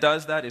thing that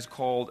does that is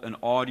called an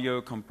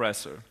audio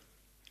compressor.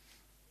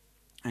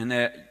 And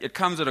it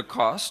comes at a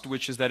cost,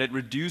 which is that it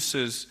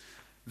reduces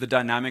the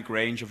dynamic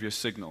range of your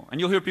signal. And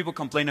you'll hear people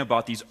complain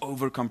about these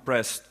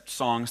over-compressed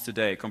songs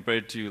today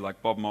compared to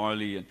like Bob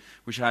Marley,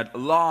 which had a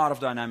lot of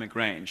dynamic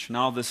range.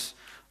 Now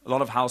a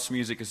lot of house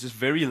music is just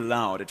very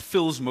loud. It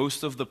fills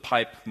most of the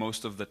pipe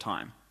most of the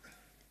time.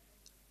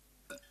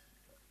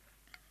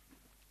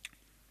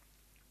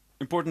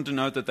 Important to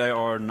note that they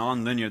are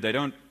non-linear. They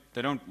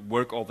don't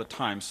work all the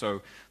time,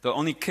 so they'll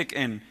only kick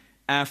in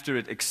after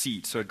it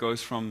exceeds. So it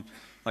goes from,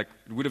 like,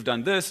 it would have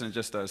done this, and it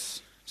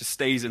just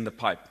stays in the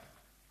pipe.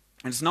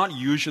 And it's not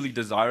usually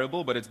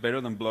desirable, but it's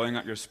better than blowing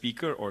out your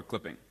speaker or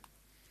clipping.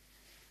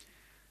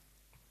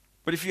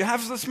 But if you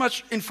have this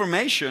much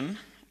information,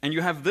 and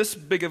you have this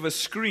big of a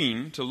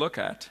screen to look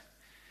at,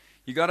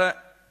 you gotta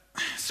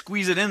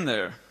squeeze it in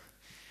there.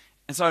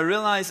 And so I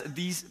realized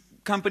these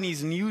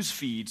companies' news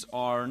feeds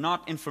are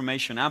not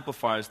information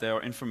amplifiers, they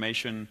are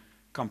information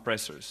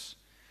compressors.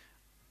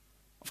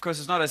 Of course,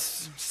 it's not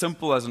as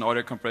simple as an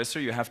audio compressor.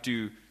 You have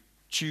to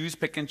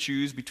pick and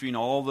choose between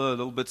all the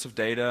little bits of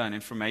data and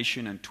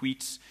information and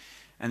tweets,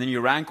 and then you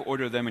rank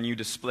order them and you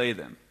display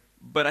them.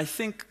 But I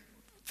think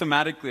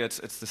thematically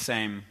it's the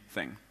same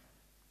thing.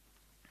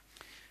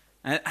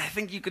 And I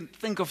think you can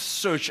think of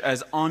search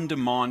as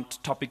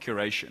on-demand topic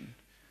curation.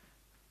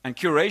 And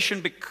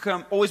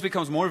curation always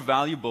becomes more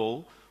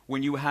valuable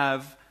when you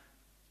have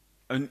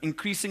an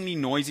increasingly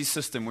noisy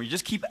system where you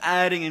just keep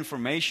adding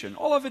information.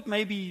 All of it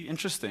may be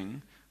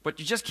interesting, but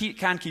you just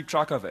can't keep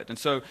track of it. And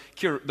so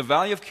the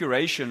value of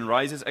curation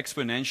rises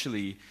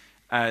exponentially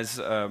as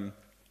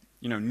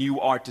new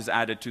art is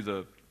added to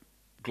the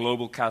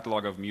global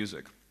catalog of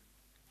music.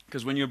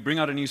 Because when you bring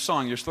out a new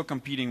song, you're still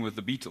competing with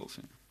the Beatles.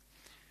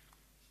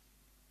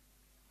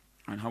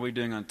 And how are we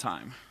doing on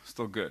time?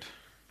 Still good.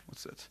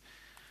 What's it?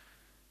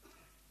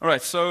 All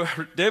right, so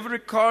David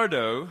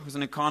Ricardo was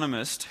an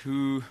economist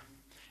who,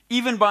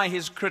 even by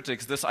his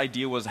critics, this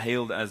idea was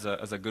hailed as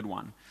a good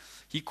one.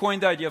 He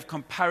coined the idea of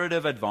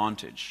comparative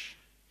advantage.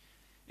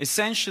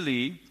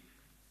 Essentially,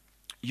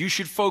 you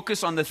should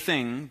focus on the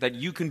thing that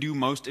you can do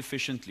most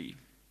efficiently.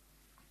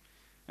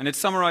 And it's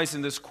summarized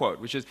in this quote,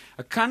 which is,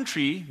 a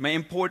country may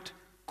import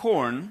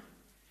corn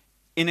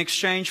in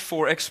exchange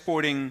for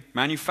exporting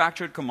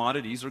manufactured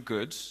commodities or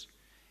goods,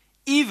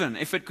 even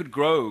if it could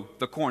grow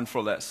the corn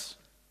for less.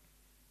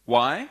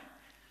 Why?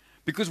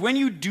 Because when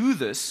you do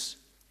this,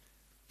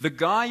 the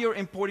guy you're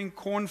importing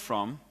corn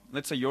from,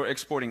 let's say you're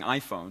exporting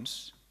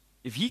iPhones,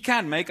 if he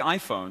can't make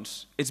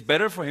iPhones, it's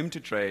better for him to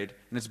trade,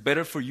 and it's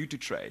better for you to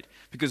trade.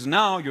 Because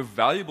now you're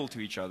valuable to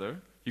each other,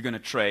 you're going to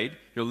trade,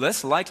 you're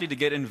less likely to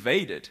get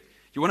invaded.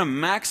 You want to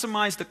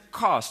maximize the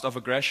cost of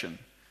aggression.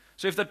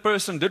 So if that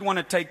person did want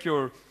to take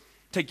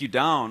you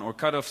down or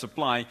cut off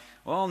supply,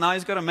 well, now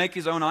he's got to make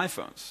his own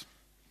iPhones.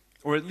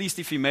 Or at least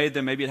if he made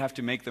them, maybe he'd have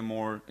to make them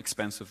more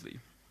expensively.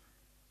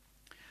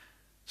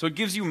 So it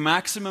gives you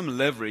maximum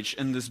leverage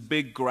in this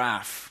big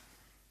graph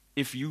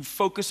if you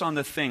focus on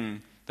the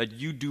thing that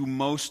you do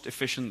most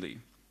efficiently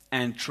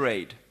and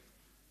trade.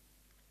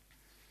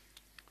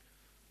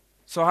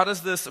 So how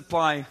does this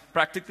apply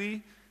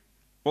practically?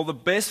 Well, the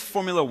best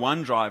Formula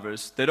One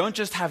drivers, they don't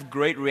just have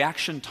great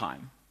reaction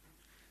time.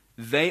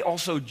 They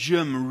also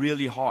gym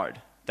really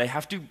hard. They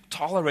have to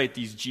tolerate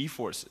these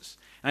G-forces.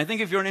 And I think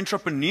if you're an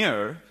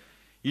entrepreneur,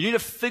 you need to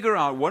figure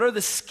out what are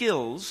the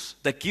skills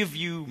that give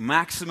you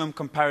maximum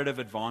comparative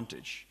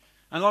advantage.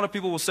 And a lot of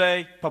people will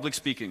say, public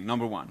speaking,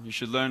 number one. You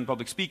should learn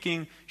public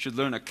speaking, you should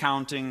learn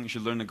accounting, you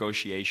should learn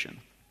negotiation.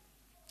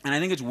 And I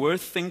think it's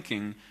worth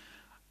thinking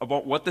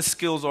about what the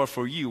skills are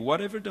for you,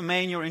 whatever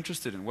domain you're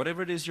interested in,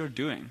 whatever it is you're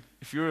doing.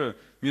 If you're a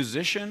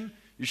musician,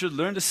 you should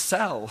learn to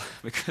sell,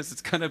 because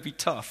it's going to be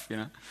tough,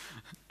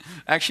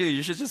 Actually,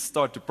 you should just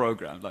start to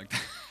program,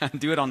 and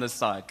do it on the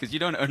side, because you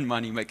don't earn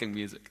money making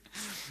music.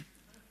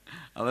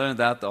 I learned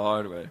that the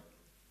hard way.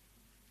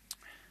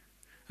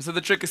 So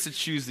the trick is to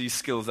choose these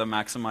skills that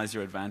maximize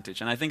your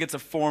advantage. And I think it's a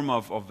form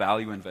of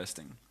value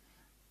investing.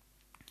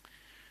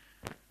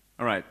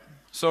 All right,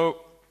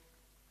 so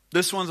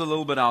this one's a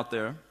little bit out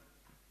there.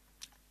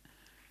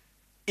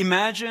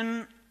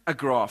 Imagine a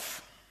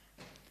graph.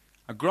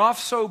 A graph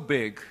so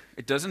big,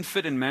 it doesn't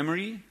fit in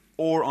memory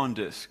or on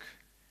disk.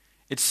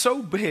 It's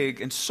so big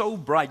and so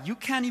bright, you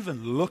can't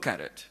even look at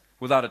it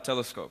without a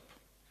telescope.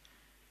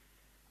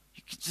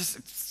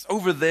 It's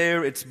over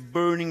there, it's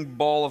burning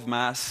ball of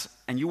mass,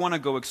 and you want to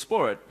go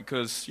explore it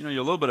because you're a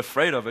little bit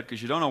afraid of it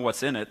because you don't know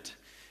what's in it,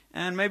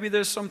 and maybe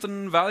there's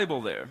something valuable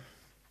there.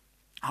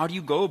 How do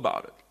you go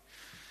about it?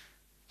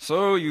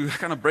 So you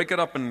kind of break it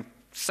up in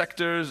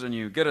sectors, and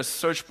you get a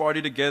search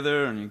party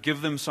together, and you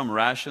give them some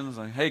rations,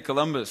 like, hey,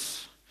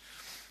 Columbus,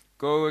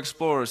 go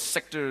explore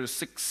Sector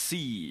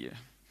 6C.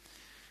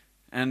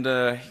 And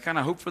you kind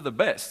of hope for the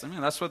best. I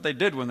mean, that's what they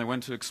did when they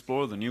went to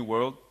explore the New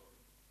World.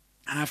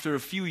 And after a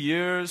few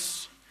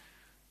years,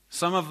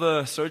 some of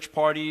the search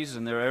parties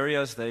in their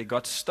areas, they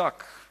got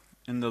stuck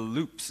in the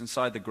loops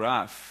inside the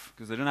graph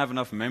because they didn't have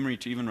enough memory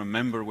to even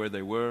remember where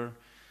they were.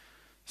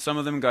 Some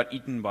of them got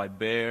eaten by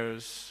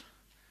bears.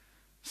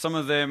 Some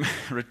of them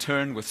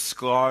returned with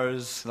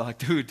scars. They're like,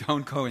 dude,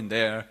 don't go in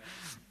there.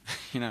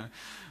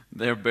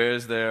 There are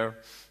bears there.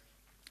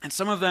 And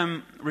some of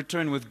them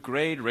returned with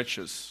great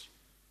riches.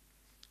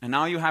 And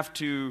now you have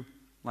to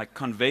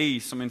convey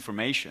some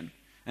information.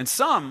 And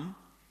some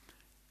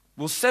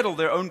will settle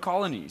their own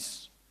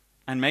colonies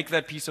and make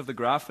that piece of the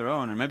graph their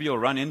own. And maybe you'll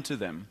run into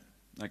them,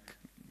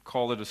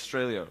 call it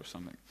Australia or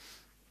something.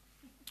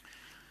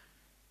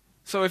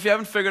 So if you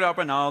haven't figured out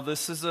by now,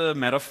 this is a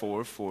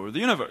metaphor for the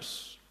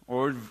universe,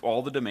 or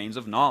all the domains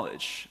of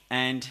knowledge.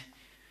 And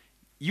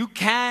you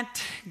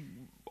can't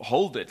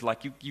hold it,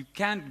 you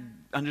can't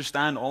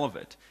understand all of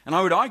it. And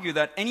I would argue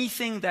that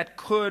anything that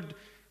could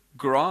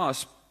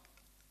grasp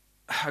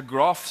a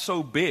graph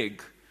so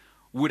big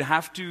would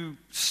have to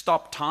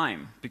stop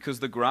time, because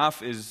the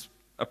graph is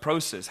a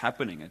process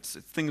happening.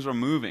 Things are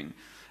moving.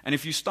 And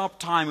if you stop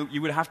time,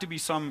 you'd have to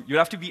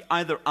be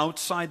either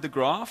outside the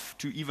graph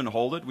to even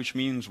hold it, which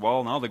means,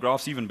 well, now the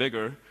graph's even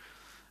bigger,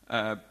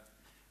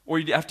 or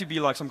you'd have to be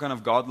like some kind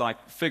of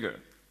godlike figure.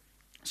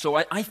 So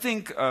I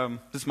think,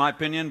 this is my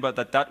opinion, but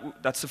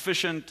that's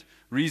sufficient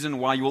reason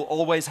why you will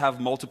always have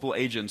multiple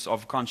agents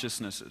of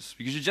consciousnesses,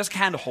 because you just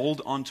can't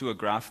hold onto a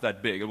graph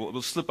that big. It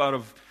will slip out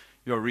of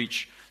your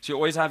reach. So you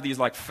always have these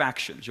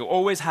factions. You'll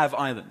always have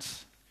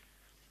islands.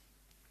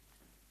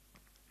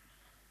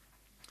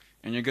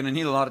 And you're going to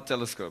need a lot of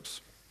telescopes.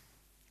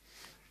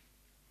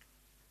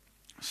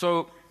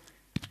 So,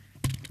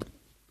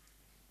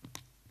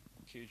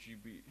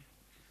 KGB.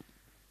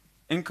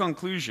 In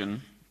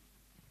conclusion,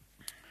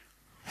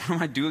 what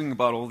am I doing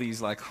about all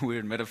these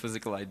weird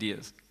metaphysical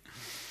ideas?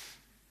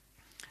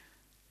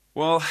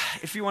 Well,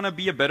 if you want to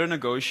be a better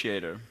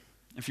negotiator,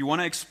 if you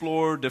want to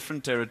explore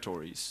different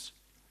territories,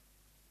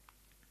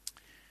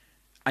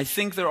 I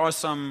think there are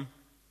some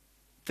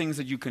things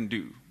that you can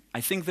do. I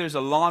think there's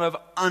a lot of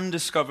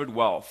undiscovered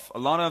wealth, a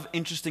lot of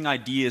interesting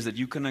ideas that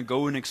you can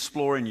go and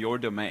explore in your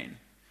domain.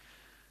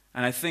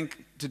 And I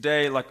think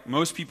today,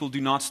 most people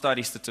do not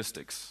study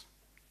statistics,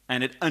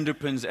 and it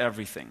underpins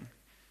everything.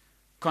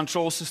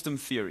 Control system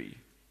theory.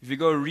 If you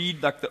go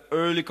read the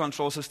early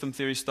control system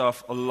theory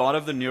stuff, a lot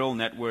of the neural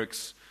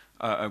networks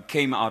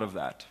came out of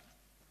that.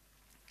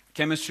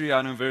 Chemistry,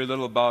 I know very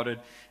little about it,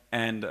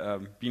 and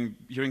been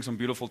hearing some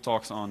beautiful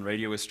talks on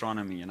radio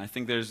astronomy, and I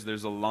think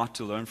there's a lot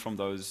to learn from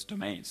those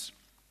domains.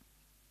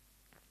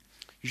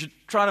 You should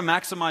try to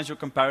maximize your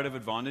comparative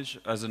advantage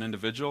as an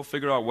individual,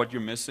 figure out what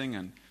you're missing,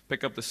 and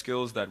pick up the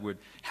skills that would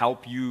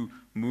help you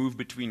move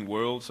between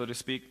worlds, so to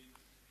speak.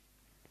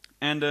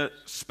 And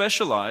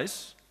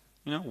specialize,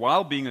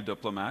 while being a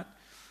diplomat,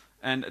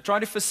 and try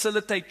to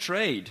facilitate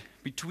trade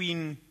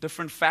between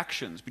different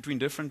factions, between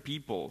different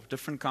people,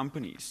 different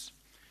companies.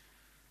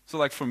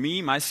 So for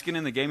me, my skin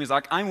in the game is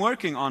I'm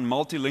working on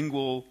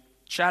multilingual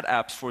chat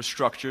apps for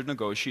structured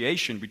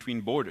negotiation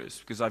between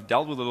borders, because I've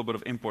dealt with a little bit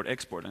of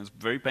import-export, and it's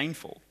very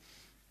painful.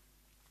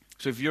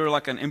 So if you're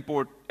an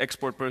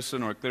import-export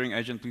person or a clearing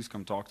agent, please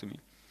come talk to me.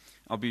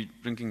 I'll be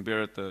drinking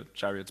beer at the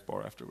Chariots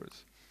bar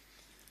afterwards.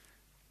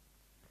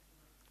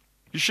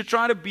 You should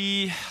try to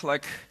be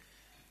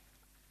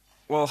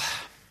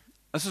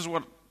this is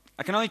what,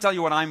 I can only tell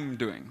you what I'm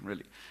doing,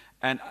 really.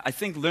 And I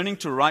think learning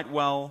to write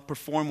well,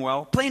 perform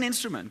well, play an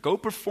instrument, go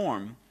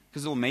perform,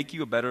 because it'll make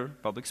you a better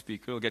public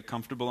speaker, you'll get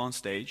comfortable on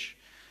stage,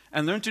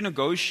 and learn to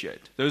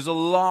negotiate. There's a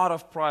lot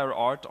of prior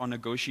art on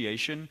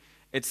negotiation.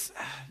 It's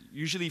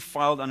usually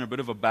filed under a bit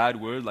of a bad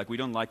word, we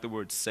don't like the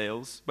word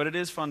sales, but it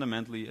is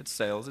fundamentally, it's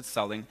sales, it's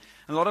selling.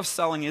 And a lot of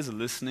selling is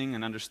listening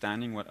and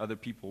understanding what other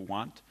people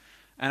want.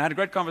 And I had a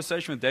great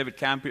conversation with David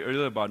Campy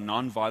earlier about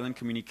nonviolent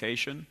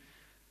communication.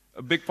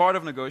 A big part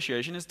of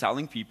negotiation is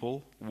telling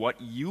people what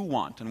you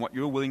want and what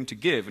you're willing to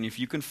give. And if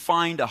you can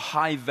find a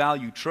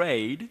high-value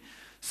trade,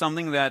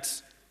 something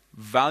that's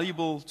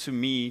valuable to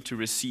me to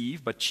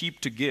receive but cheap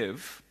to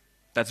give,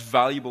 that's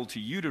valuable to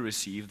you to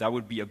receive, that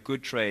would be a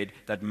good trade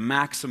that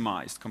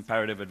maximized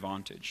comparative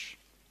advantage.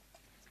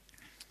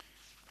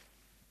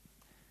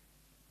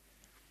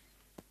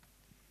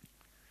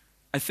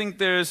 I think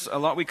there's a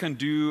lot we can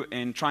do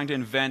in trying to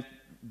invent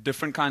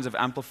different kinds of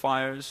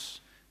amplifiers,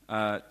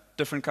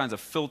 different kinds of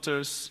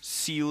filters,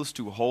 seals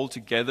to hold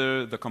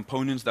together the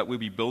components that we'll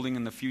be building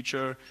in the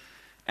future,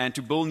 and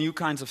to build new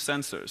kinds of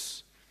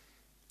sensors.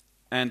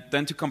 and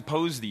then to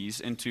compose these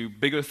into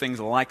bigger things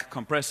like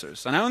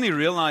compressors. And I only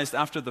realized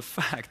after the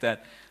fact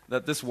that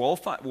this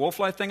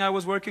wallfly thing I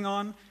was working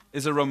on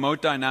is a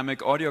remote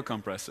dynamic audio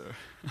compressor.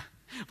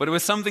 But it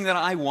was something that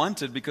I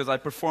wanted because I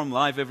perform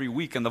live every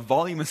week, and the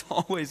volume is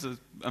always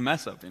a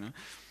mess up, you know.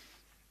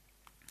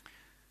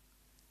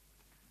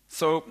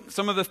 So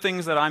some of the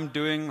things that I'm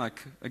doing,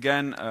 like,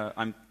 again,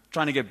 I'm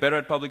trying to get better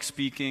at public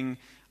speaking.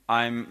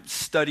 I'm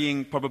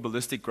studying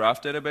probabilistic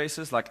graph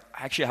databases. Like,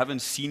 I actually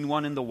haven't seen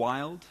one in the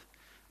wild.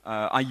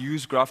 I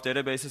use graph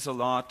databases a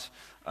lot,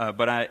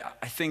 but I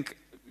think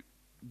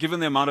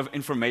given the amount of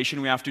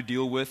information we have to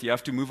deal with, you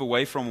have to move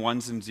away from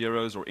ones and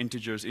zeros or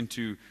integers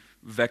into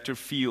vector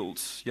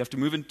fields. You have to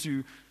move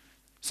into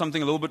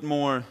something a little bit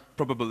more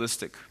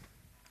probabilistic,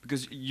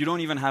 because you don't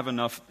even have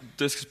enough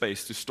disk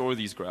space to store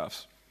these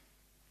graphs.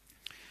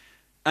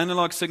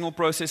 Analog signal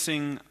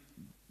processing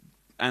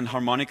and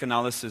harmonic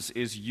analysis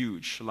is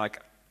huge.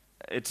 Like,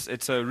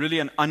 it's really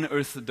an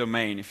unearthed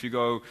domain. If you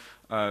go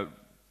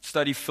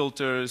study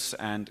filters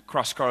and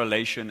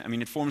cross-correlation, I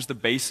mean, it forms the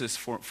basis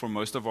for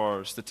most of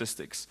our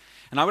statistics.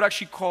 And I would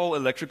actually call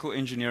electrical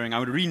engineering, I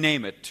would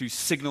rename it to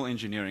signal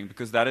engineering,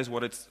 because that is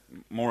what it's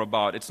more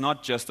about. It's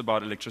not just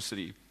about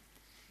electricity.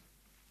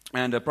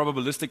 And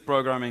probabilistic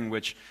programming,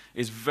 which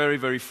is very,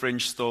 very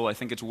fringe still. I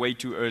think it's way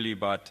too early,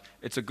 but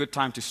it's a good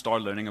time to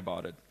start learning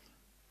about it.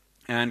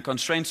 And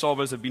constraint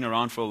solvers have been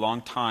around for a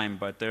long time,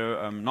 but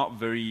they're not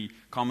very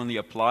commonly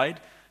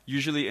applied,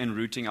 usually in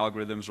routing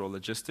algorithms or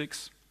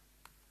logistics.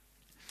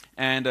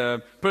 And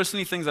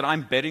personally, things that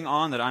I'm betting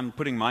on, that I'm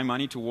putting my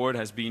money toward,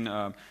 has been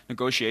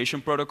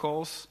negotiation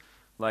protocols.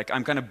 Like,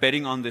 I'm kind of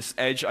betting on this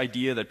edge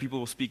idea that people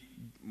will speak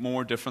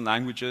more different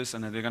languages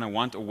and that they're going to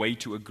want a way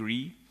to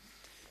agree.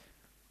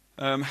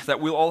 That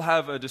we'll all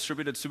have a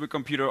distributed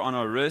supercomputer on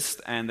our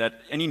wrist, and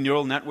that any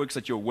neural networks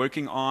that you're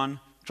working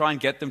on, try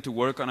and get them to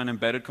work on an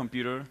embedded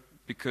computer,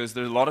 because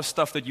there's a lot of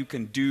stuff that you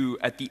can do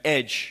at the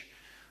edge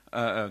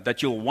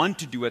that you'll want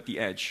to do at the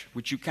edge,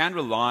 which you can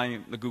rely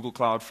on the Google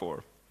Cloud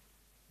for.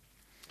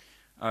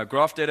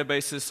 Graph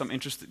databases,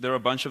 there are a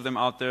bunch of them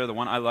out there. The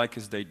one I like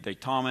is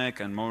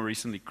Datomic, and more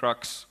recently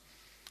Crux.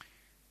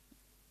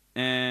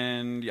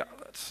 And yeah,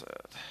 that's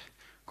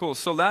cool.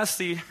 So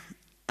lastly,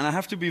 and I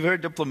have to be very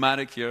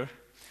diplomatic here,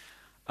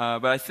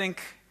 but I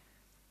think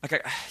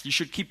you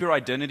should keep your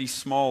identity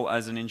small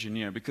as an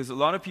engineer, because a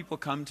lot of people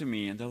come to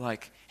me and they're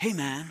like, hey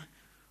man,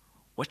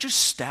 what's your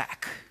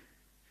stack?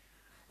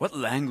 What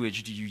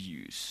language do you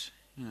use?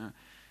 You know,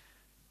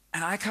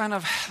 and I kind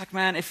of, like,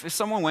 man, if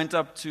someone went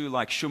up to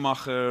like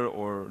Schumacher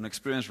or an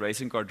experienced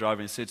racing car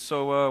driver and said,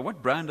 so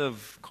what brand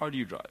of car do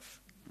you drive?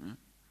 You know?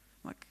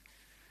 Like,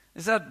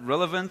 is that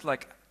relevant?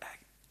 Like,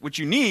 what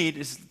you need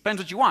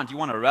depends what you want. Do you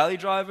want a rally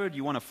driver? Do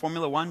you want a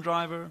Formula One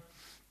driver?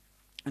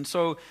 And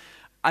so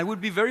I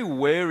would be very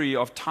wary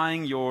of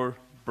tying your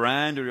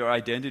brand or your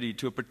identity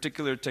to a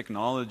particular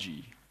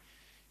technology,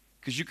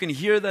 because you can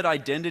hear that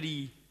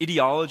identity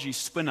ideology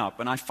spin up,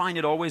 and I find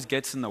it always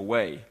gets in the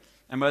way.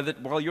 And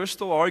while you're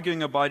still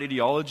arguing about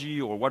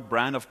ideology or what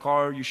brand of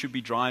car you should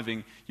be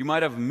driving, you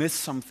might have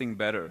missed something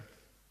better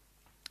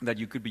that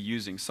you could be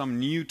using. Some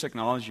new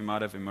technology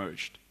might have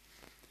emerged.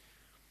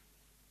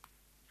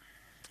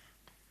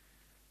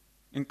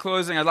 In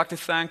closing, I'd like to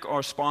thank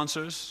our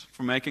sponsors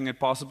for making it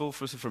possible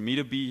for me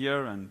to be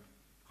here and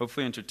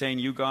hopefully entertain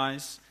you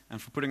guys,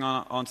 and for putting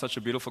on such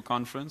a beautiful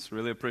conference.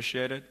 Really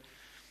appreciate it.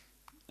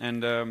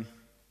 And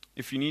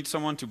if you need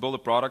someone to build a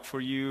product for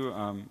you,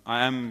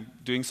 I am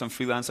doing some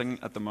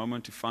freelancing at the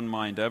moment to fund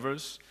my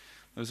endeavors.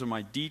 Those are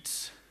my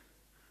deets.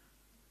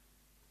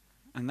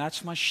 And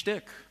that's my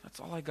shtick. That's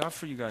all I got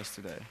for you guys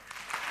today.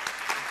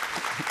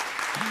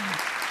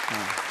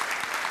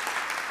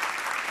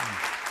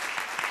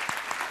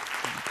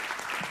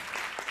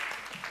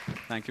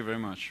 Thank you very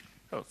much.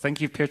 Oh,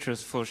 thank you,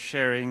 Petrus, for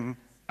sharing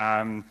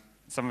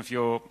some of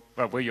your,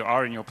 where you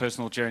are in your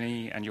personal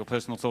journey and your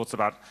personal thoughts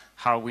about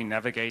how we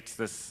navigate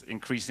this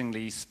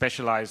increasingly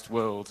specialized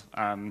world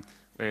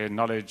where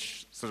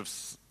knowledge sort of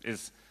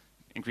is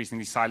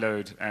increasingly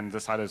siloed and the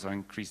silos are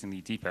increasingly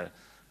deeper.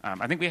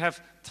 I think we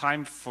have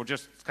time for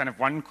just kind of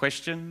one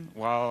question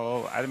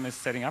while Adam is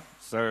setting up.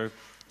 So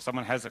if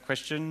someone has a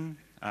question,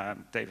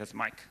 Dave has a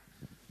mic.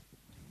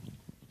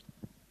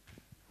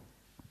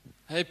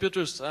 Hey,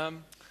 Petrus.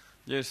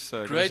 Yes,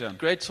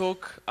 great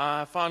talk.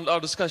 I found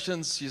our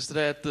discussions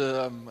yesterday at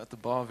the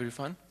bar very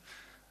fun.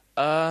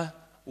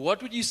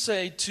 What would you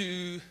say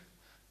to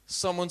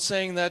someone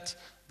saying that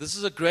this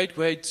is a great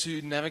way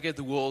to navigate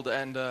the world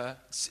and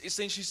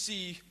essentially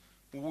see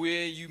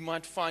where you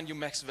might find your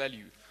max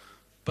value?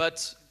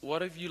 But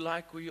what if you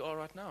like where you are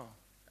right now?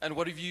 And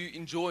what if you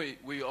enjoy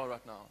where you are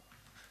right now?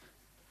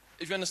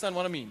 If you understand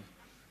what I mean.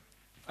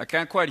 I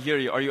can't quite hear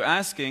you. Are you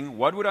asking,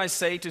 what would I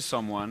say to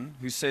someone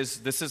who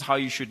says this is how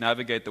you should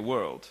navigate the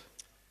world?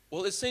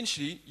 Well,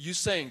 essentially, you're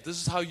saying this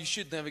is how you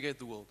should navigate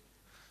the world.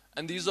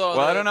 And these are...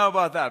 Well, I don't know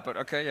about that, but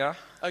okay, yeah.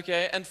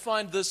 Okay, and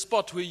find the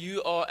spot where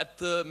you are at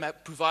the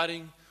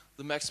providing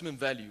the maximum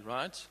value,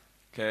 right?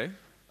 Okay.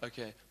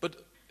 Okay,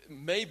 but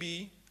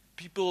maybe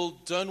people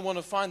don't want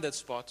to find that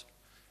spot,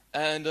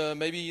 and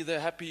maybe they're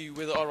happy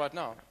where they are right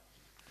now.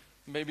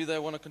 Maybe they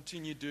want to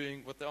continue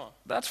doing what they are.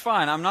 That's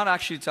fine. I'm not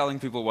actually telling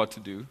people what to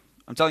do.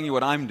 I'm telling you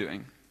what I'm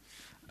doing.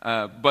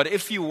 But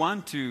if you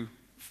want to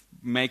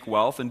make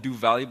wealth and do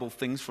valuable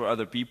things for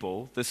other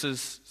people, this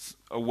is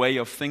a way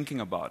of thinking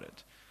about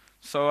it.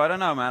 So I don't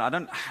know, man. I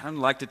don't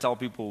like to tell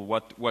people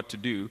what to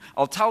do.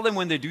 I'll tell them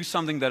when they do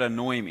something that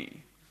annoy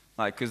me,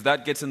 like, because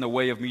that gets in the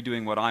way of me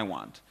doing what I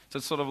want. So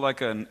it's sort of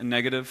like a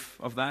negative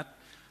of that.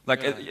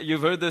 Like,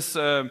 you've heard this,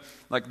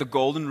 like the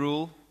golden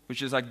rule,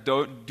 which is like,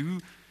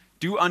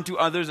 do unto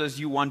others as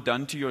you want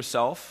done to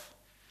yourself.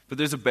 But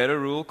there's a better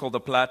rule called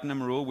the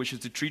platinum rule, which is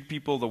to treat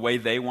people the way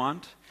they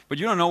want. But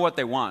you don't know what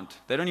they want.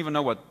 They don't even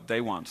know what they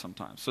want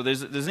sometimes. So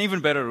there's an even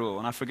better rule,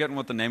 and I forget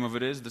what the name of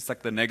it is. It's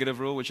like the negative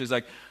rule, which is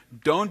like,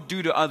 don't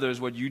do to others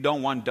what you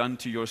don't want done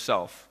to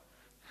yourself.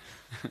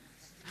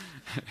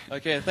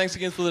 Okay, thanks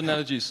again for the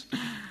analogies.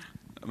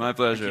 My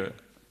pleasure.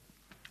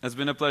 It's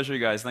been a pleasure,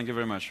 guys. Thank you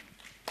very much.